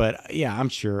 But yeah, I'm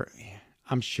sure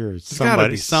gotta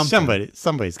be something.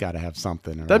 somebody's got to have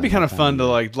something. That'd be around kind of that fun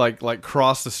time. to like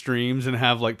cross the streams and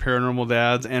have like Paranormal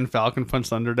Dads and Falcon Punch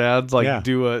Thunder Dads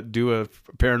do a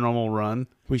paranormal run.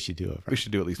 We should do it. We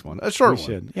should do at least one. A short We one.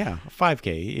 should. Yeah, a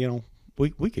 5K. You know,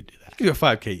 we could do that. We could do a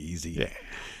 5K easy. Yeah.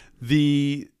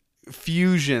 The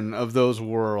fusion of those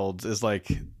worlds is like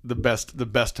the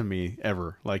best to me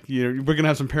ever. Like, you know, we're gonna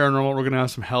have some paranormal, we're gonna have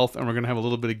some health, and we're gonna have a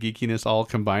little bit of geekiness all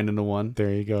combined into one.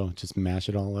 There you go. Just mash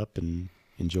it all up and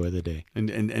enjoy the day.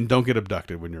 And don't get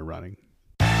abducted when you're running.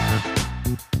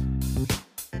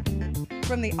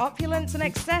 From the opulence and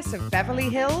excess of Beverly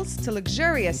Hills to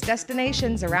luxurious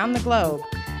destinations around the globe,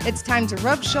 it's time to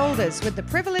rub shoulders with the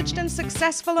privileged and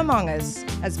successful among us,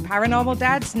 as Paranormal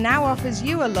Dads now offers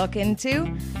you a look into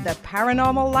the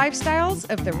paranormal lifestyles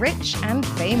of the rich and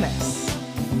famous.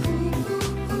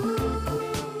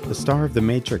 The star of the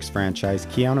Matrix franchise,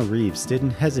 Keanu Reeves,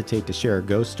 didn't hesitate to share a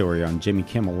ghost story on Jimmy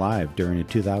Kimmel Live during a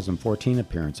 2014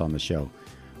 appearance on the show.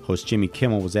 Host Jimmy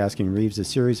Kimmel was asking Reeves a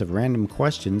series of random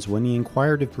questions when he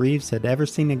inquired if Reeves had ever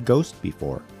seen a ghost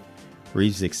before.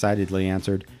 Reeves excitedly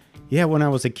answered, "Yeah, when I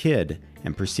was a kid,"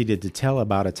 and proceeded to tell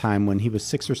about a time when he was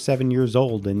 6 or 7 years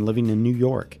old and living in New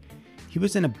York. He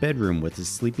was in a bedroom with his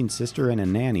sleeping sister and a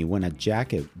nanny when a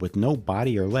jacket with no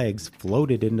body or legs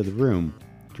floated into the room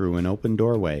through an open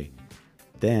doorway,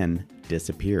 then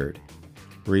disappeared.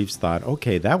 Reeves thought,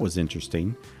 okay, that was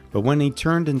interesting, but when he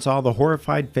turned and saw the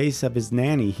horrified face of his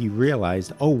nanny, he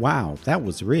realized, oh wow, that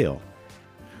was real.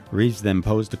 Reeves then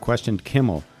posed a question to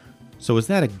Kimmel, so is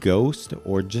that a ghost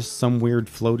or just some weird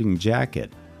floating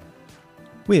jacket?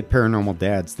 We at Paranormal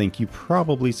Dads think you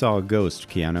probably saw a ghost,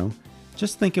 Keanu.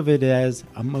 Just think of it as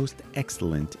a most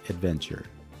excellent adventure.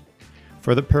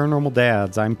 For the Paranormal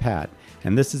Dads, I'm Pat,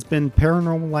 and this has been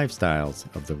Paranormal Lifestyles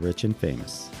of the Rich and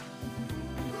Famous.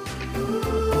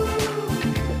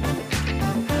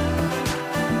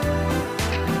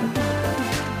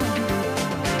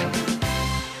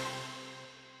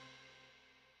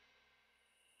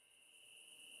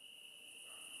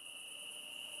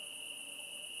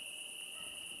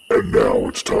 And now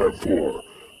it's time for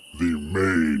the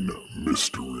main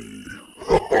mystery.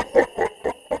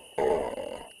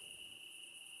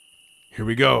 Here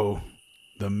we go.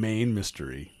 The main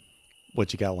mystery.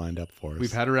 What you got lined up for us?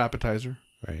 We've had our appetizer.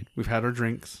 Right. We've had our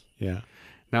drinks. Yeah.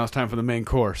 Now it's time for the main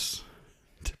course.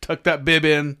 Tuck that bib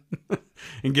in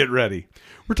and get ready.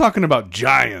 We're talking about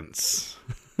giants.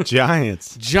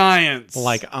 Giants. Giants.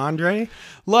 Like Andre?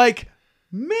 Like,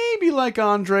 maybe like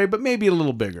Andre, but maybe a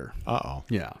little bigger. Uh-oh.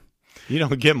 Yeah. You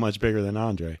don't get much bigger than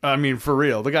Andre. I mean, for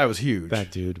real. The guy was huge.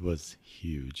 That dude was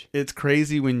huge. It's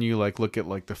crazy when you like look at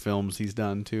like the films he's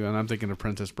done too. And I'm thinking of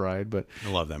Princess Bride, but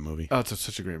I love that movie. oh, it's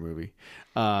such a great movie.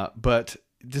 But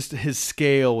just his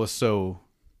scale was so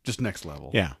just next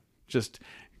level. Yeah. Just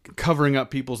covering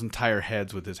up people's entire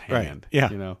heads with his hand. Right. Yeah.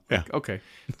 You know? Yeah. Like, okay.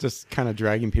 Just kind of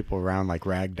dragging people around like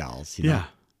rag dolls. You know? Yeah.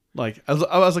 Like, I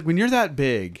was like, when you're that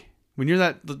big, when you're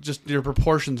that, just your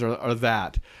proportions are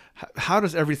that, how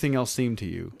does everything else seem to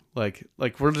you? Like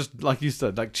we're just, like you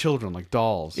said, like children, like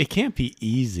dolls. It can't be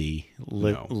easy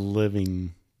No.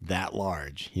 living that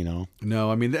large, you know?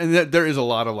 No, I mean, and there is a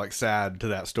lot of like sad to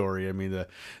that story. I mean,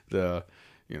 the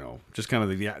you know, just kind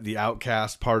of the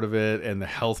outcast part of it and the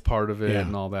health part of it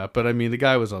and all that. But I mean, the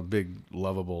guy was a big,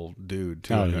 lovable dude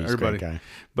too. Oh, he's a great guy.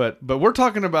 But we're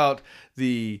talking about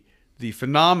the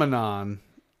phenomenon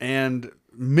and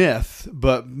myth,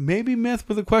 but maybe myth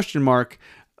with a question mark,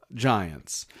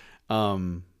 giants.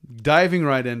 Diving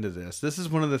right into this is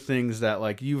one of the things that,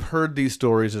 like, you've heard these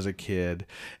stories as a kid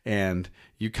and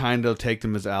you kind of take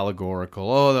them as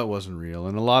allegorical. Oh, that wasn't real.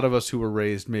 And a lot of us who were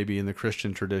raised maybe in the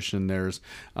Christian tradition, there's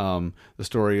the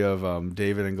story of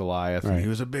David and Goliath. Right. And he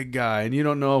was a big guy, and you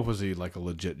don't know, was he like a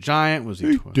legit giant? Was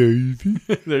he Davey.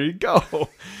 there you go.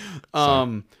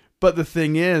 But the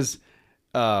thing is,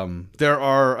 there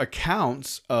are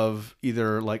accounts of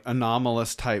either like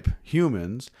anomalous type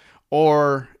humans,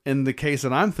 or in the case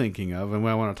that I'm thinking of and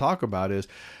what I want to talk about is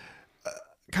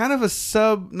kind of a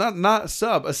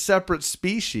separate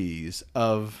species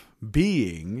of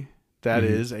being that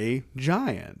is a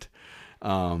giant.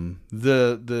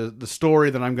 The story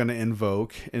that I'm going to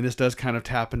invoke, and this does kind of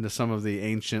tap into some of the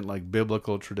ancient like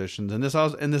biblical traditions, and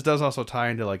this does also tie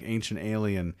into like ancient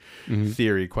alien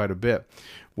theory quite a bit,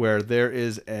 where there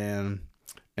is an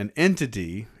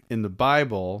entity in the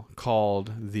Bible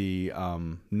called the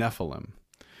Nephilim.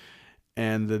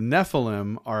 And the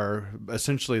Nephilim are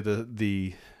essentially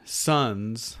the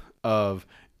sons of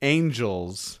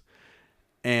angels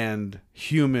and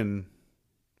human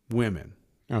women.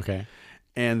 Okay.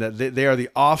 And that they are the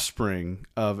offspring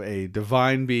of a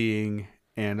divine being.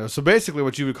 And so basically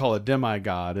what you would call a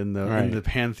demigod in the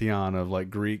pantheon of like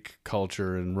Greek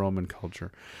culture and Roman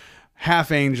culture.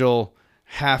 Half angel,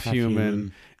 half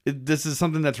human. This is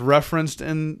something that's referenced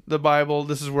in the Bible.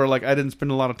 This is where like I didn't spend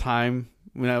a lot of time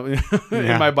in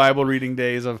my Bible reading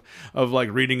days of like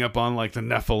reading up on like the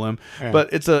Nephilim,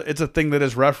 but it's a thing that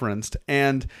is referenced,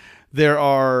 and there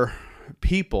are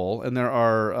people and there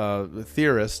are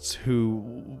theorists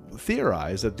who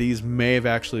theorize that these may have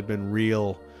actually been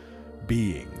real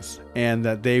beings, and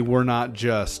that they were not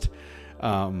just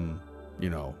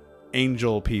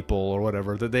angel people or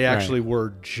whatever, that they actually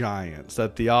were giants,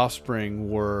 that the offspring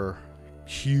were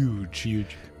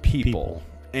huge people.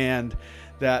 And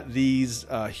that these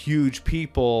huge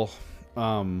people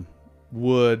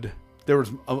there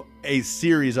was a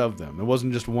series of them. It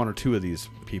wasn't just one or two of these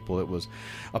people, it was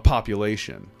a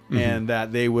population, and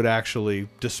that they would actually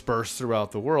disperse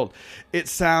throughout the world. It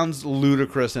sounds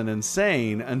ludicrous and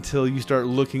insane until you start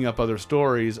looking up other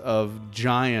stories of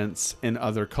giants in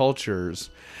other cultures.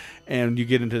 And you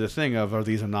get into the thing of, are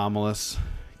these anomalous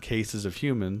cases of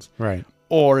humans? Right.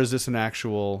 Or is this an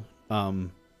actual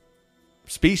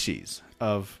species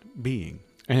of being?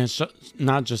 And it's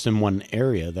not just in one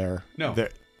area there. No.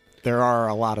 There are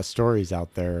a lot of stories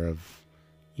out there of,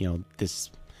 this,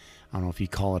 I don't know if you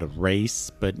call it a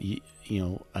race, but,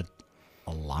 a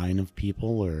line of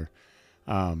people, or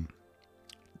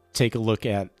take a look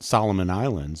at Solomon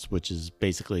Islands, which is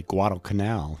basically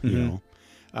Guadalcanal,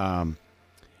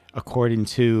 according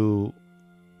to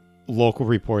local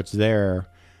reports there,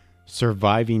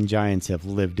 surviving giants have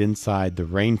lived inside the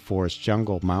rainforest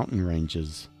jungle mountain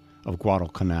ranges of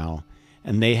Guadalcanal,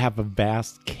 and they have a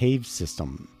vast cave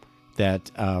system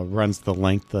that runs the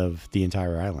length of the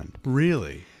entire island.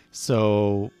 Really?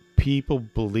 So people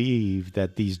believe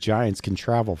that these giants can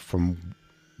travel from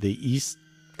the east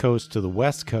coast to the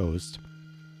west coast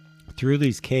through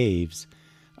these caves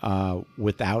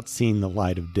without seeing the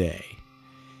light of day.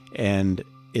 And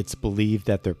it's believed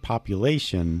that their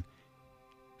population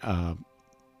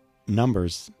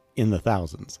numbers in the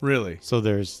thousands. Really? So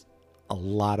there's a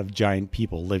lot of giant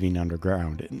people living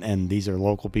underground. And these are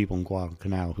local people in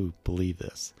Guadalcanal who believe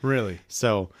this. Really?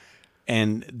 So,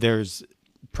 and there's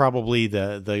probably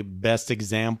the best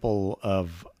example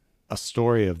of a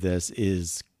story of this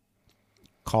is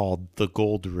called the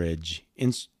Gold Ridge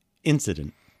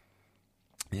Incident.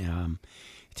 It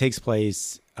takes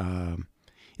place in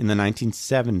the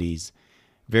 1970s.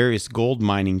 Various gold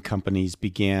mining companies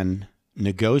began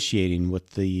negotiating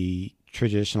with the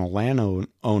traditional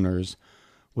landowners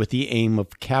with the aim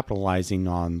of capitalizing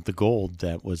on the gold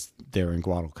that was there in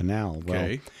Guadalcanal.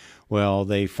 Okay. Well,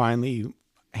 they finally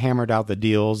hammered out the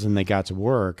deals and they got to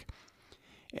work.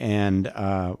 And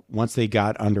once they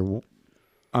got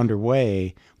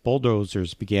underway,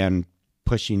 bulldozers began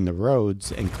pushing the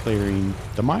roads and clearing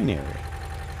the mine area.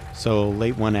 So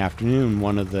late one afternoon,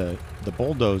 one of the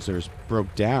bulldozers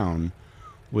broke down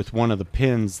with one of the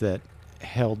pins that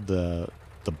held the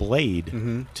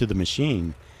blade to the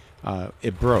machine.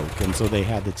 It broke, and so they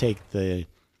had to take the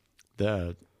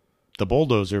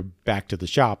bulldozer back to the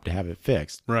shop to have it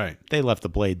fixed. Right. They left the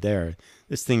blade there.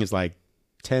 This thing is like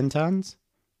 10 tons,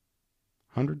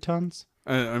 100 tons.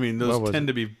 I mean, those tend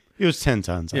to be. It was 10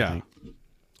 tons. Yeah. I think.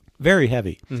 Very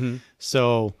heavy. Mm-hmm.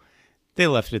 So they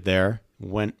left it there.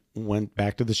 Went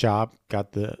back to the shop.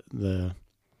 Got the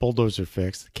bulldozer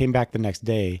fixed. Came back the next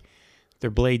day.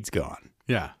 Their blade's gone.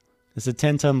 Yeah. It's a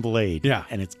 10-ton blade. Yeah.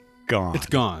 And it's gone. It's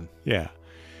gone. Yeah.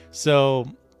 So,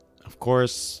 of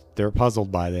course, they're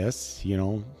puzzled by this.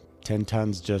 10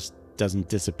 tons just doesn't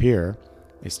disappear.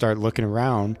 They start looking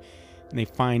around, and they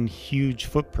find huge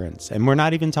footprints. And we're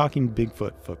not even talking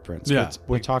Bigfoot footprints. Yeah.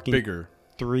 We're talking bigger.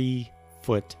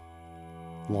 3-foot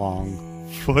long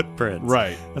footprints.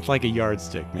 Right. That's like a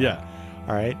yardstick, man. Yeah.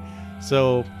 All right.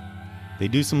 So they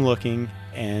do some looking,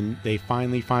 and they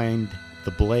finally find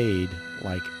the blade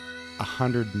like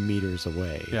 100 meters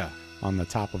away. Yeah. On the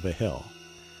top of a hill.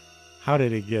 How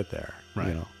did it get there?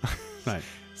 Right. Right.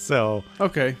 So,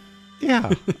 Okay.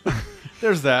 yeah.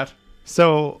 There's that.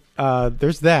 So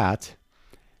there's that.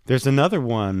 There's another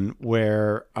one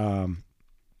where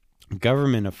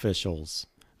government officials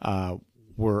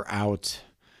were out.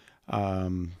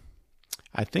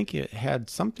 I think it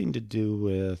had something to do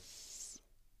with.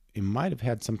 It might have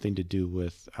had something to do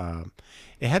with.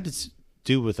 It had to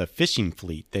do with a fishing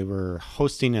fleet. They were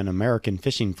hosting an American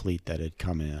fishing fleet that had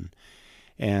come in,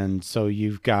 and so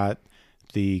you've got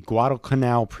the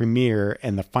Guadalcanal premier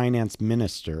and the finance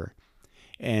minister,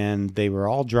 and they were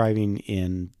all driving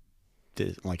in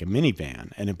like a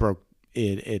minivan, and it broke.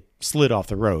 It slid off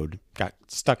the road, got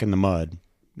stuck in the mud,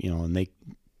 and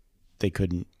they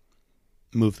couldn't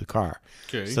move the car.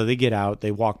 Okay. So they get out,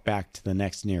 they walk back to the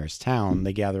next nearest town.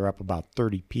 They gather up about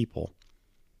 30 people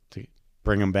to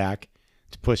bring them back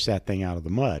to push that thing out of the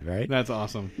mud, right? That's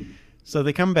awesome. So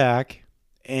they come back,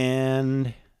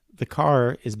 and the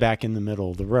car is back in the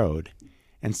middle of the road.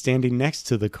 And standing next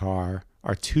to the car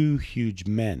are two huge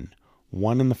men,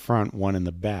 one in the front, one in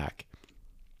the back.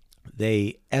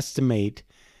 They estimate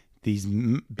these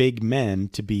big men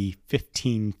to be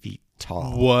 15 feet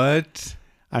tall. What?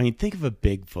 I mean, think of a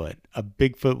Bigfoot. A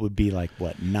Bigfoot would be like,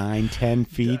 what, 9, 10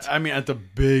 feet? I mean, at the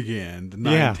big end,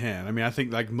 9, Yeah. 10. I mean, I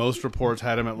think like most reports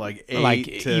had him at like 8 Like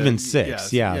to even 6.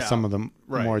 yes, yeah, some of the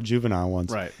Right. more juvenile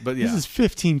ones. Right. But yeah. This is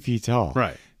 15 feet tall.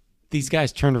 Right. These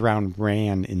guys turned around and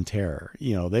ran in terror.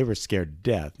 They were scared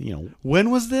to death.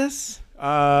 When was this?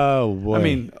 Oh, boy. I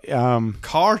mean,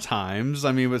 car times.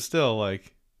 I mean, but still,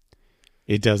 like,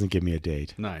 it doesn't give me a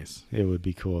date. nice. It would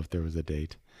be cool if there was a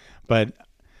date. But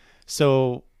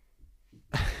so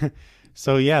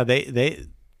yeah, they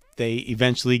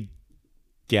eventually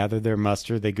gather their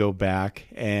muster. They go back,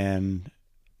 and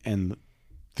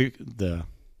the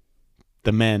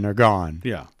men are gone.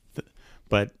 Yeah.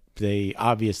 But they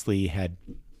obviously had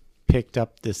picked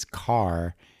up this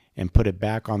car and put it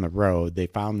back on the road. They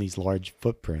found these large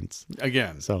footprints.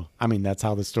 Again. So, I mean, that's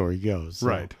how the story goes. So,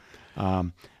 Right.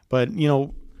 But,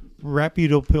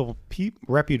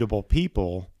 reputable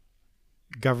people,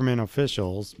 government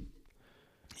officials,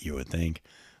 you would think.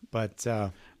 But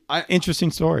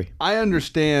interesting story. I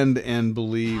understand and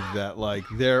believe that like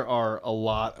there are a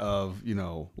lot of,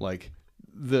 like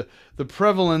the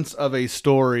prevalence of a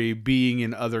story being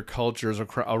in other cultures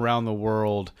around the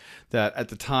world that at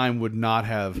the time would not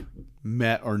have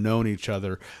met or known each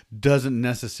other doesn't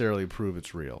necessarily prove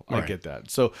it's real. I get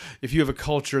that. So if you have a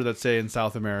culture that's say in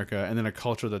South America and then a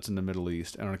culture that's in the Middle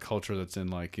East and a culture that's in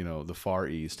like, the Far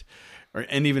East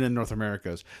and even in North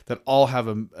America's that all have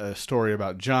a story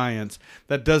about giants,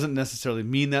 that doesn't necessarily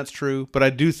mean that's true. But I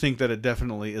do think that it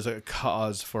definitely is a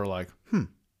cause for like,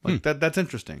 that's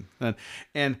interesting.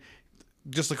 And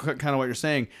just like kind of what you're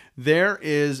saying, there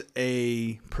is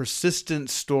a persistent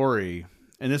story,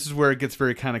 and this is where it gets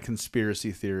very kind of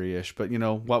conspiracy theory-ish, but,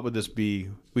 what would this be?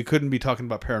 We couldn't be talking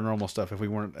about paranormal stuff if we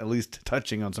weren't at least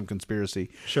touching on some conspiracy.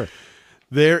 Sure.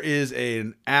 There is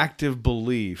an active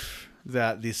belief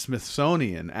that the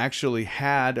Smithsonian actually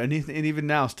had, and even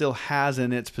now still has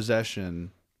in its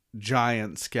possession,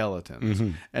 giant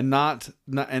skeletons. And not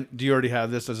and do you already have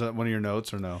this as one of your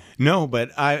notes or no? No, but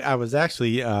I was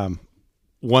actually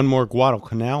one more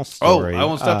Guadalcanal story. Oh, I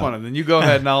won't step on it. Then you go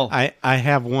ahead and I'll I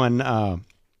have one of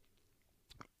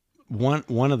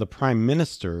the prime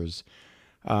ministers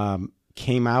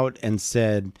came out and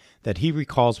said that he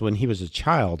recalls when he was a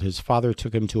child, his father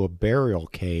took him to a burial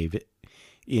cave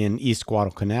in East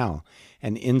Guadalcanal,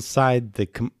 and inside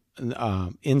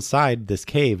this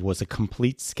cave was a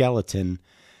complete skeleton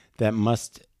that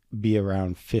must be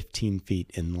around 15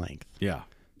 feet in length. Yeah.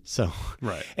 So,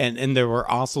 right. And there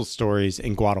were also stories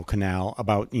in Guadalcanal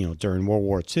about, during World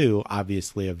War II,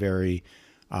 obviously a very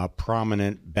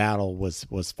prominent battle was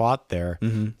fought there,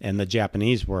 and the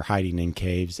Japanese were hiding in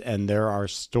caves. And there are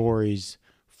stories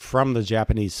from the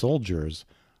Japanese soldiers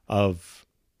of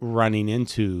running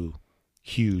into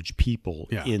huge people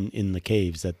in the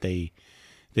caves that they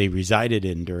resided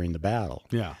in during the battle.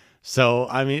 Yeah. So,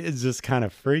 it's just kind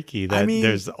of freaky that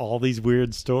there's all these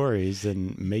weird stories,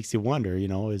 and makes you wonder,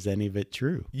 is any of it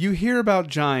true? You hear about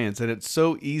giants and it's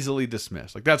so easily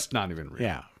dismissed. Like, that's not even real.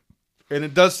 Yeah. And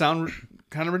it does sound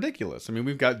kind of ridiculous.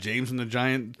 We've got James and the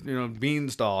Giant,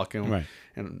 beanstalk and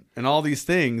all these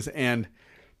things. And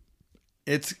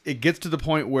it gets to the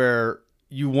point where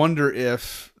you wonder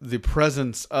if the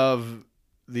presence of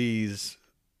these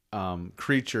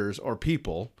creatures or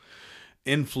people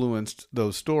influenced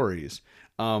those stories.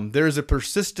 There's a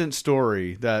persistent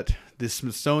story that the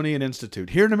Smithsonian Institute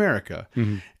here in America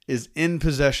is in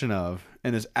possession of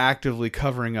and is actively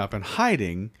covering up and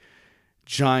hiding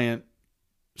giant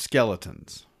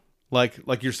skeletons. Like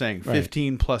you're saying,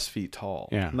 15 plus feet tall.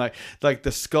 Yeah. Like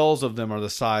the skulls of them are the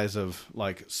size of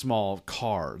like small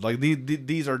cars. Like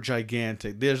these are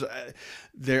gigantic.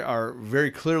 They are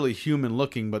very clearly human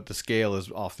looking, but the scale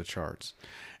is off the charts.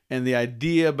 And the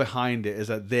idea behind it is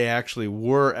that they actually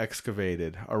were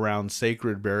excavated around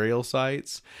sacred burial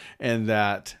sites, and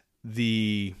that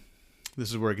this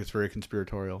is where it gets very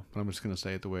conspiratorial, but I'm just going to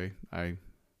say it the way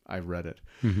I've read it.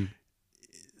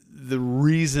 The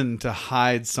reason to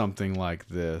hide something like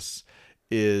this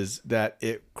is that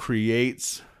it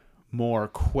creates more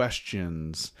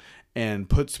questions and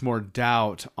puts more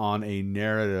doubt on a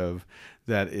narrative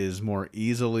that is more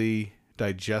easily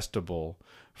digestible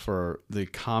for the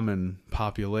common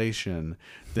population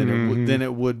than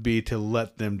it would be to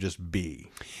let them just be.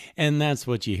 And that's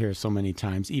what you hear so many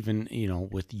times, even,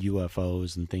 with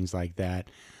UFOs and things like that.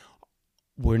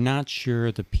 We're not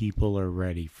sure the people are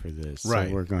ready for this, so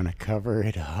we're going to cover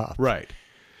it up. Right.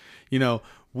 This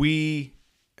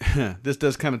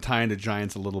does kind of tie into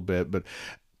giants a little bit, but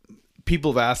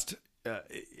people have asked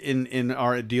in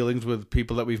our dealings with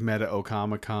people that we've met at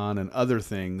Okamacon and other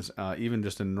things, even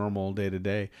just in normal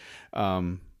day-to-day,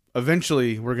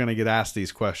 eventually we're going to get asked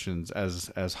these questions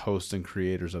as hosts and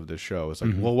creators of this show. It's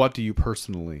like, well, what do you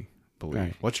personally believe?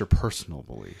 Right. What's your personal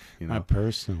belief? My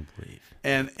personal belief.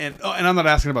 And I'm not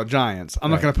asking about giants. I'm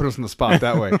not going to put us on the spot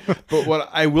that way. But what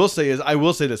I will say is,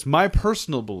 this. My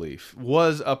personal belief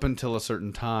was, up until a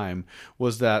certain time,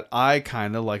 was that I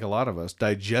kind of, like a lot of us,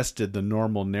 digested the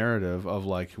normal narrative of,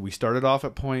 like, we started off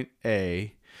at point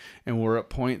A and we're at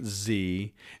point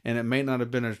Z, and it may not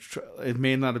have been a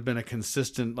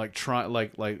consistent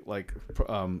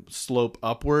slope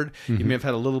upward. You may have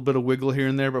had a little bit of wiggle here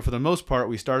and there, but for the most part,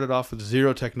 we started off with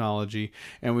zero technology,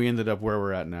 and we ended up where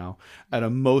we're at now, at a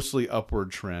mostly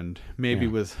upward trend. Maybe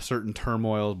with certain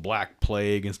turmoil, Black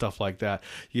Plague, and stuff like that.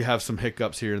 You have some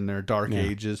hiccups here and there, dark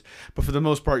ages, but for the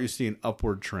most part, you see an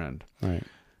upward trend. Right.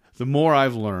 The more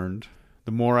I've learned,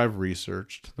 the more I've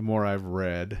researched, the more I've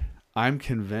read, I'm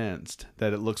convinced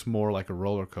that it looks more like a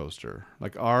roller coaster.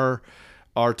 Like our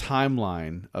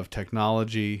timeline of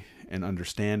technology and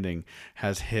understanding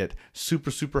has hit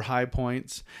super, super high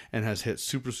points and has hit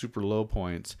super, super low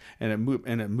points, and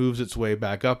it moves its way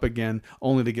back up again,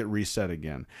 only to get reset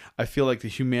again. I feel like the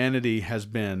humanity has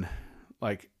been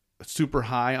like super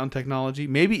high on technology,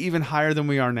 maybe even higher than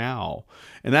we are now.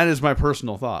 And that is my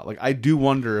personal thought. Like, I do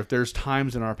wonder if there's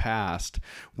times in our past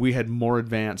we had more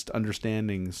advanced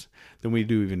understandings than we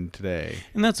do even today.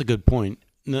 And that's a good point.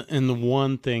 And the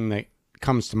one thing that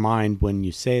comes to mind when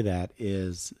you say that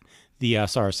is the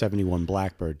SR-71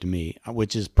 Blackbird to me,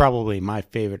 which is probably my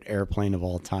favorite airplane of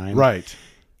all time. Right.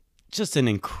 Just an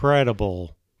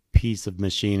incredible piece of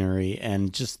machinery,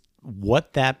 and just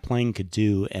what that plane could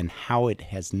do and how it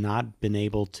has not been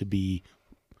able to be,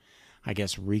 I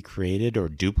guess, recreated or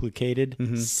duplicated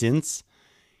since,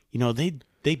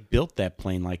 they built that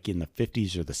plane like in the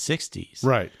 50s or the 60s.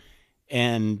 Right.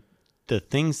 And the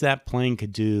things that plane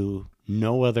could do,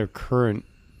 no other current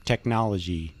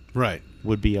technology Right.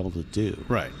 would be able to do.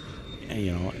 Right.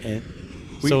 And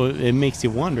so it makes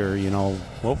you wonder,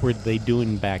 what were they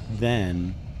doing back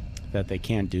then that they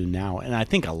can't do now? And I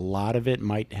think a lot of it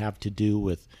might have to do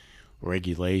with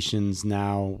regulations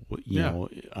now.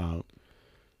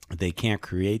 They can't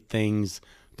create things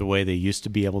the way they used to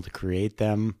be able to create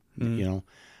them,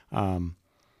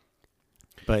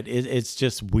 but it's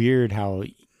just weird how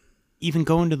even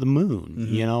going to the moon,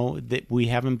 that we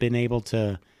haven't been able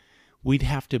to, we'd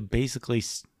have to basically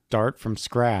start from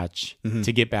scratch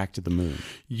to get back to the moon.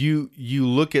 You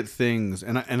look at things,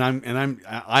 and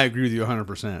I agree with you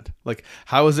 100%. Like,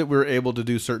 how is it we're able to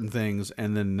do certain things,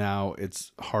 and then now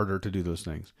it's harder to do those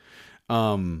things?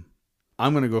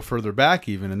 I'm going to go further back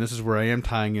even, and this is where I am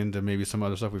tying into maybe some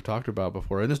other stuff we've talked about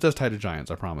before, and this does tie to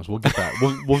giants. I promise. We'll get back.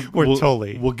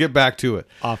 We'll get back to it.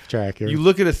 Off track here. You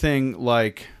look at a thing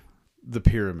like the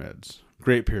pyramids,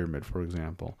 Great Pyramid, for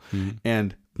example,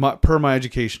 and per my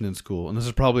education in school, and this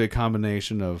is probably a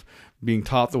combination of being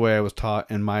taught the way I was taught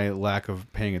and my lack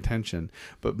of paying attention,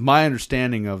 but my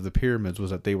understanding of the pyramids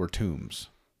was that they were tombs.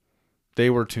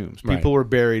 They were tombs. Right. People were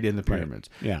buried in the pyramids.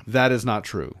 Right. Yeah. That is not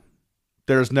true.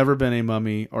 There's never been a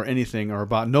mummy or anything or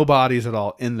no bodies at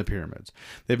all in the pyramids.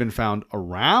 They've been found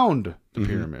around the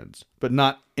pyramids, but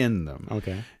not in them.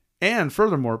 Okay. And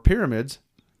furthermore, pyramids,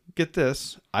 get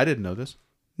this, I didn't know this,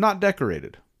 not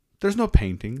decorated. There's no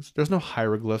paintings. There's no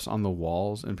hieroglyphs on the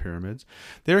walls in pyramids.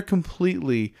 They're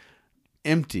completely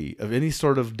empty of any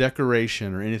sort of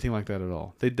decoration or anything like that at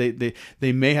all.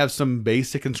 They may have some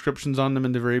basic inscriptions on them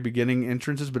in the very beginning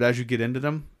entrances, but as you get into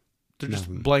them, they're just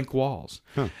blank walls.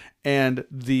 Huh. And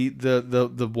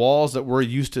the walls that we're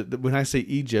used to, when I say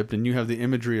Egypt, and you have the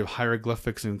imagery of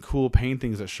hieroglyphics and cool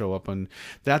paintings that show up, and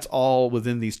that's all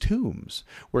within these tombs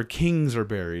where kings are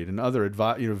buried and other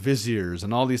viziers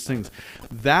and all these things.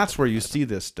 That's where you see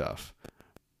this stuff.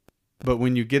 But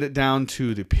when you get it down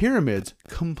to the pyramids,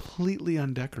 completely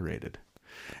undecorated.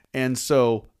 And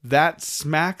so that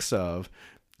smacks of,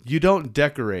 you don't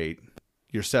decorate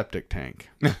your septic tank.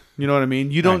 You know what I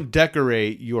mean? You don't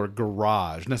decorate your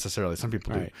garage necessarily. Some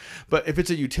people do. But if it's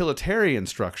a utilitarian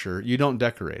structure, you don't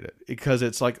decorate it because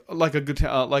it's like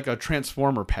a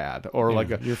transformer pad or like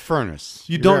your furnace.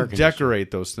 You don't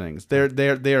decorate those things.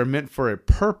 They are meant for a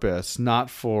purpose, not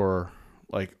for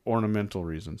like ornamental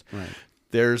reasons. Right.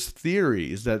 There's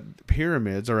theories that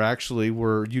pyramids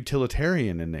were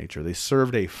utilitarian in nature. They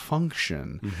served a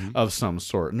function of some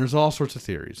sort. And there's all sorts of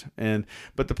theories.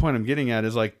 But the point I'm getting at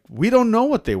is like, we don't know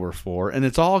what they were for, and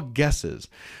it's all guesses.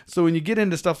 So when you get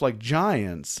into stuff like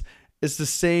giants, it's the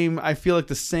same, I feel like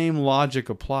the same logic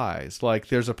applies. Like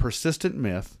there's a persistent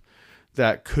myth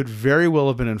that could very well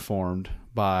have been informed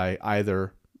by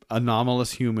either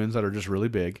anomalous humans that are just really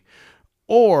big,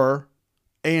 or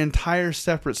an entire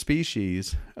separate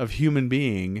species of human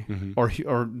being or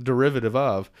derivative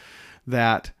of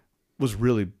that was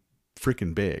really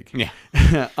freaking big. Yeah.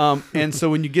 And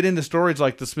so when you get into stories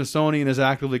like the Smithsonian is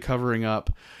actively covering up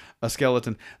a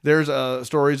skeleton, there's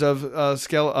stories of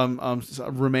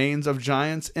remains of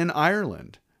giants in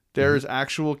Ireland. There's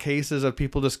actual cases of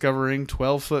people discovering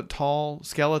 12-foot tall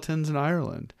skeletons in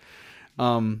Ireland.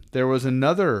 There was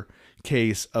another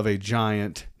case of a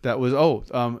giant that was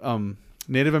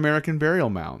Native American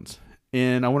burial mounds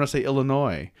in, I want to say,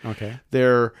 Illinois. Okay.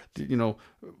 They're,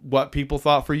 what people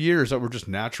thought for years that were just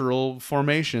natural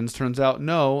formations. Turns out,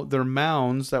 no, they're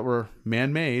mounds that were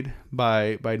man-made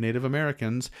by Native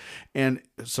Americans. And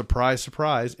surprise,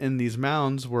 surprise, in these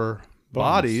mounds were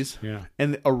bodies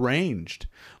and arranged,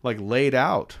 like laid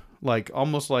out, like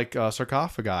almost like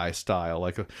sarcophagi style,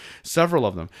 like several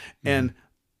of them. And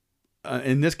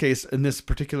in this case, in this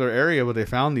particular area where they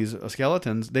found these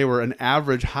skeletons, they were an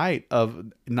average height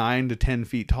of 9 to 10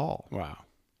 feet tall. Wow.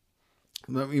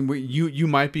 I mean, you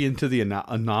might be into the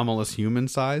anomalous human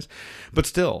size, but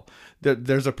still,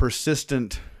 there's a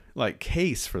persistent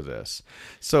case for this.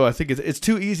 So I think it's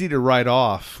too easy to write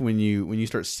off when you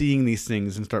start seeing these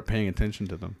things and start paying attention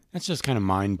to them. That's just kind of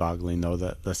mind-boggling, though,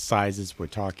 the sizes we're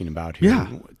talking about here. Yeah.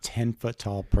 10-foot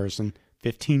tall person.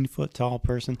 15-foot tall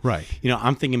person. Right.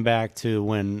 I'm thinking back to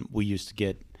when we used to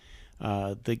get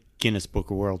the Guinness Book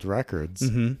of World Records,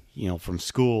 from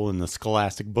school in the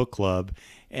Scholastic Book Club,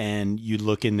 and you'd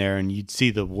look in there and you'd see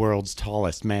the world's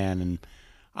tallest man, and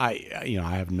I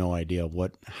have no idea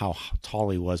how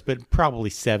tall he was, but probably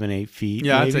 7-8 feet.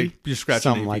 Yeah, maybe, I'd say you're scratching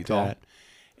something 8 like feet tall. that.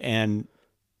 And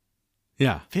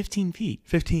Yeah. 15 feet.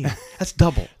 15. That's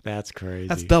double. That's crazy.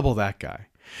 That's double that guy.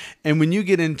 And when you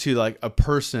get into like a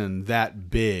person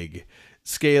that big,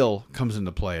 scale comes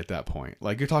into play at that point.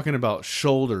 Like you're talking about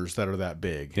shoulders that are that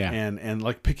big. Yeah. And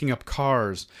like picking up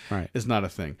cars Right. is not a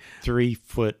thing. 3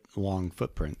 foot long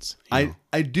footprints. you know.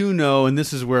 I do know, and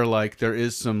this is where like there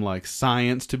is some like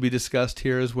science to be discussed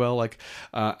here as well. Like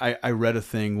I read a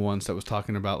thing once that was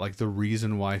talking about like the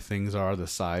reason why things are the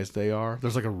size they are.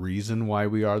 There's like a reason why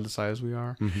we are the size we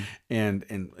are, and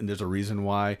there's a reason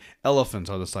why elephants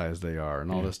are the size they are,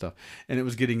 and all this stuff. And it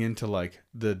was getting into like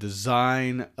the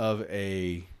design of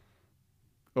the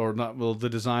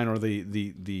design or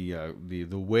the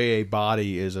way a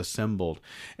body is assembled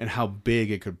and how big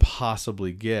it could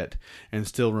possibly get and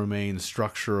still remain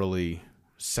structurally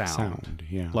sound.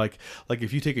 Yeah. Like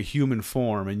if you take a human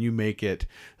form and you make it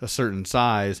a certain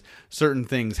size, certain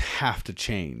things have to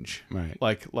change. Right.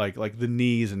 Like the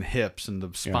knees and hips and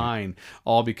the spine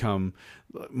all become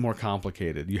more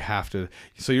complicated. You have to.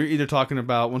 So you're either talking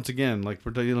about, once again, like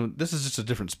this is just a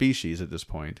different species at this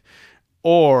point,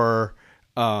 or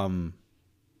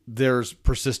there's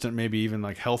persistent, maybe even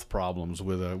like health problems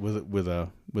with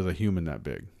a human that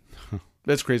big.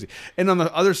 That's crazy. And on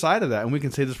the other side of that, and we can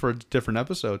say this for a different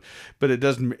episode, but it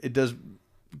does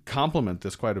complement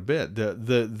this quite a bit.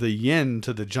 The yin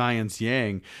to the giant's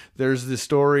yang. There's the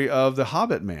story of the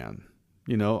Hobbit man,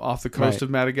 off the coast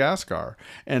of Madagascar,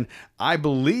 and I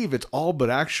believe it's all but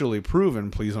actually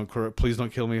proven. Please don't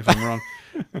kill me if I'm wrong.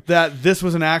 That this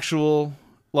was an actual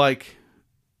like.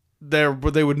 They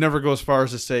would never go as far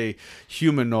as to say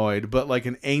humanoid, but like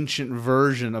an ancient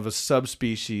version of a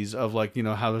subspecies of like,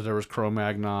 how there was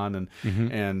Cro-Magnon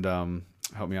and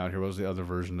help me out here. What was the other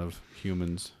version of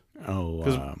humans?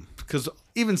 Because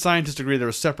even scientists agree there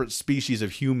were separate species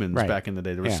of humans back in the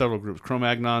day. There were several groups,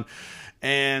 Cro-Magnon,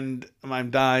 and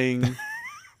I'm dying.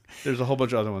 There's a whole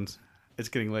bunch of other ones. It's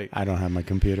getting late. I don't have my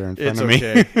computer in front of me.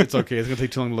 It's okay. It's gonna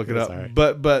take too long to look it up. Right.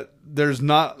 But there's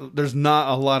not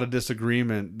a lot of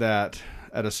disagreement that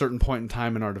at a certain point in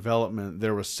time in our development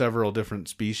there was several different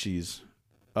species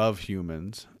of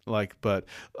humans, but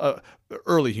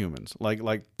early humans,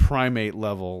 like primate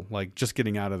level, like just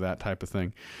getting out of that type of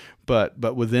thing.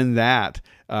 But within that,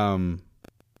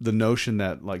 the notion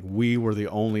that like we were the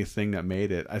only thing that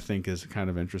made it, I think is kind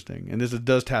of interesting. And this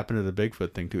does tap into the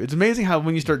Bigfoot thing too. It's amazing how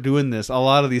when you start doing this, a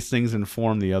lot of these things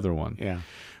inform the other one. Yeah.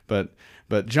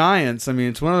 But giants, I mean,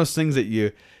 it's one of those things that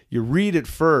you read it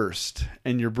first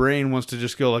and your brain wants to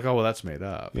just go like, oh, well, that's made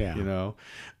up. Yeah.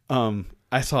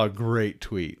 I saw a great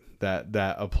tweet that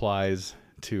applies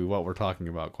to what we're talking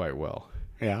about quite well.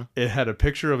 Yeah. It had a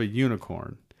picture of a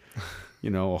unicorn,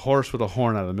 a horse with a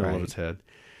horn out of the middle of its head,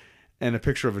 and a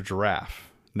picture of a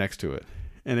giraffe next to it.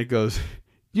 And it goes,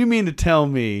 you mean to tell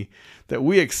me that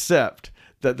we accept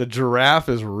that the giraffe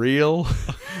is real,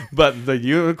 but the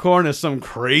unicorn is some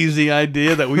crazy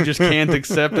idea that we just can't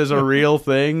accept as a real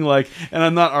thing? And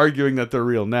I'm not arguing that they're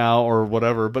real now or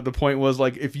whatever, but the point was,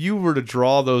 like, if you were to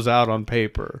draw those out on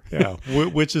paper. Yeah,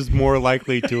 which is more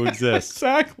likely to exist.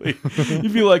 Exactly.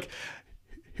 You'd be like,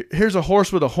 here's a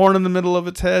horse with a horn in the middle of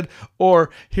its head, or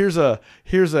here's a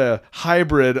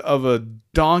hybrid of a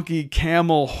donkey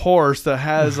camel horse that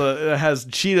has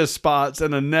cheetah spots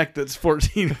and a neck that's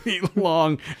 14 feet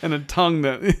long and a tongue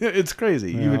that it's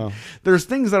crazy. Yeah. There's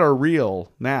things that are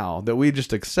real now that we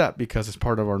just accept because it's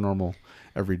part of our normal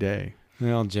everyday.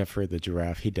 Well, Jeffrey the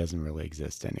giraffe, he doesn't really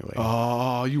exist anyway.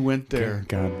 Oh, you went there.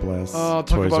 God bless. Oh, talk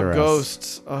Toys about R Us.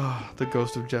 ghosts. Oh, the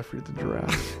ghost of Jeffrey the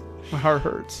giraffe. My heart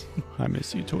hurts. I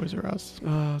miss you, Toys R Us.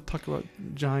 Talk about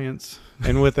giants.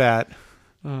 And with that,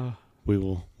 we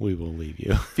will leave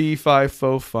you. Fee, fi,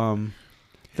 fo, fum.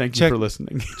 Thank you for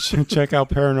listening. Check out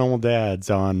Paranormal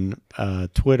Dads on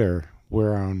Twitter.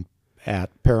 We're at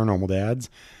Paranormal Dads.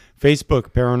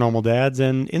 Facebook, Paranormal Dads,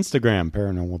 and Instagram,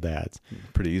 Paranormal Dads.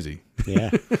 Pretty easy.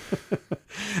 Yeah.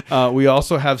 We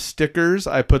also have stickers.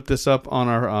 I put this up on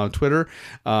our Twitter.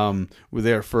 You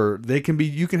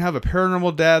can have a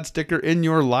Paranormal Dad sticker in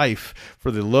your life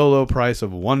for the low price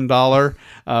of $1.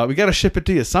 We got to ship it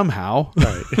to you somehow.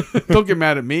 Right. Don't get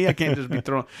mad at me. I can't just be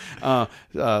throwing.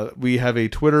 We have a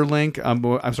Twitter link. I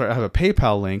have a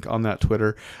PayPal link on that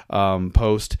Twitter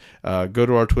post. Go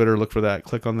to our Twitter, look for that,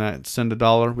 click on that, send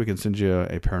 $1. We can send you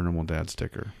a Paranormal Dad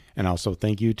sticker. And also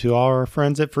thank you to our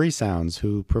friends at Free Sounds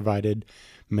who provided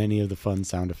many of the fun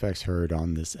sound effects heard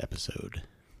on this episode.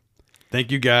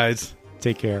 Thank you, guys.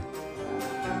 Take care.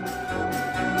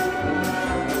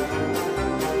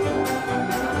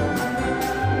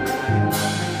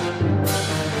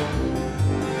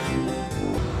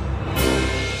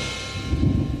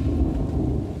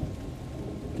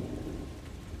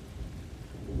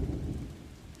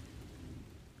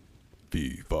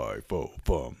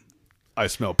 I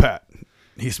smell Pat.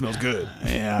 He smells good.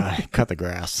 Yeah, cut the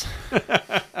grass.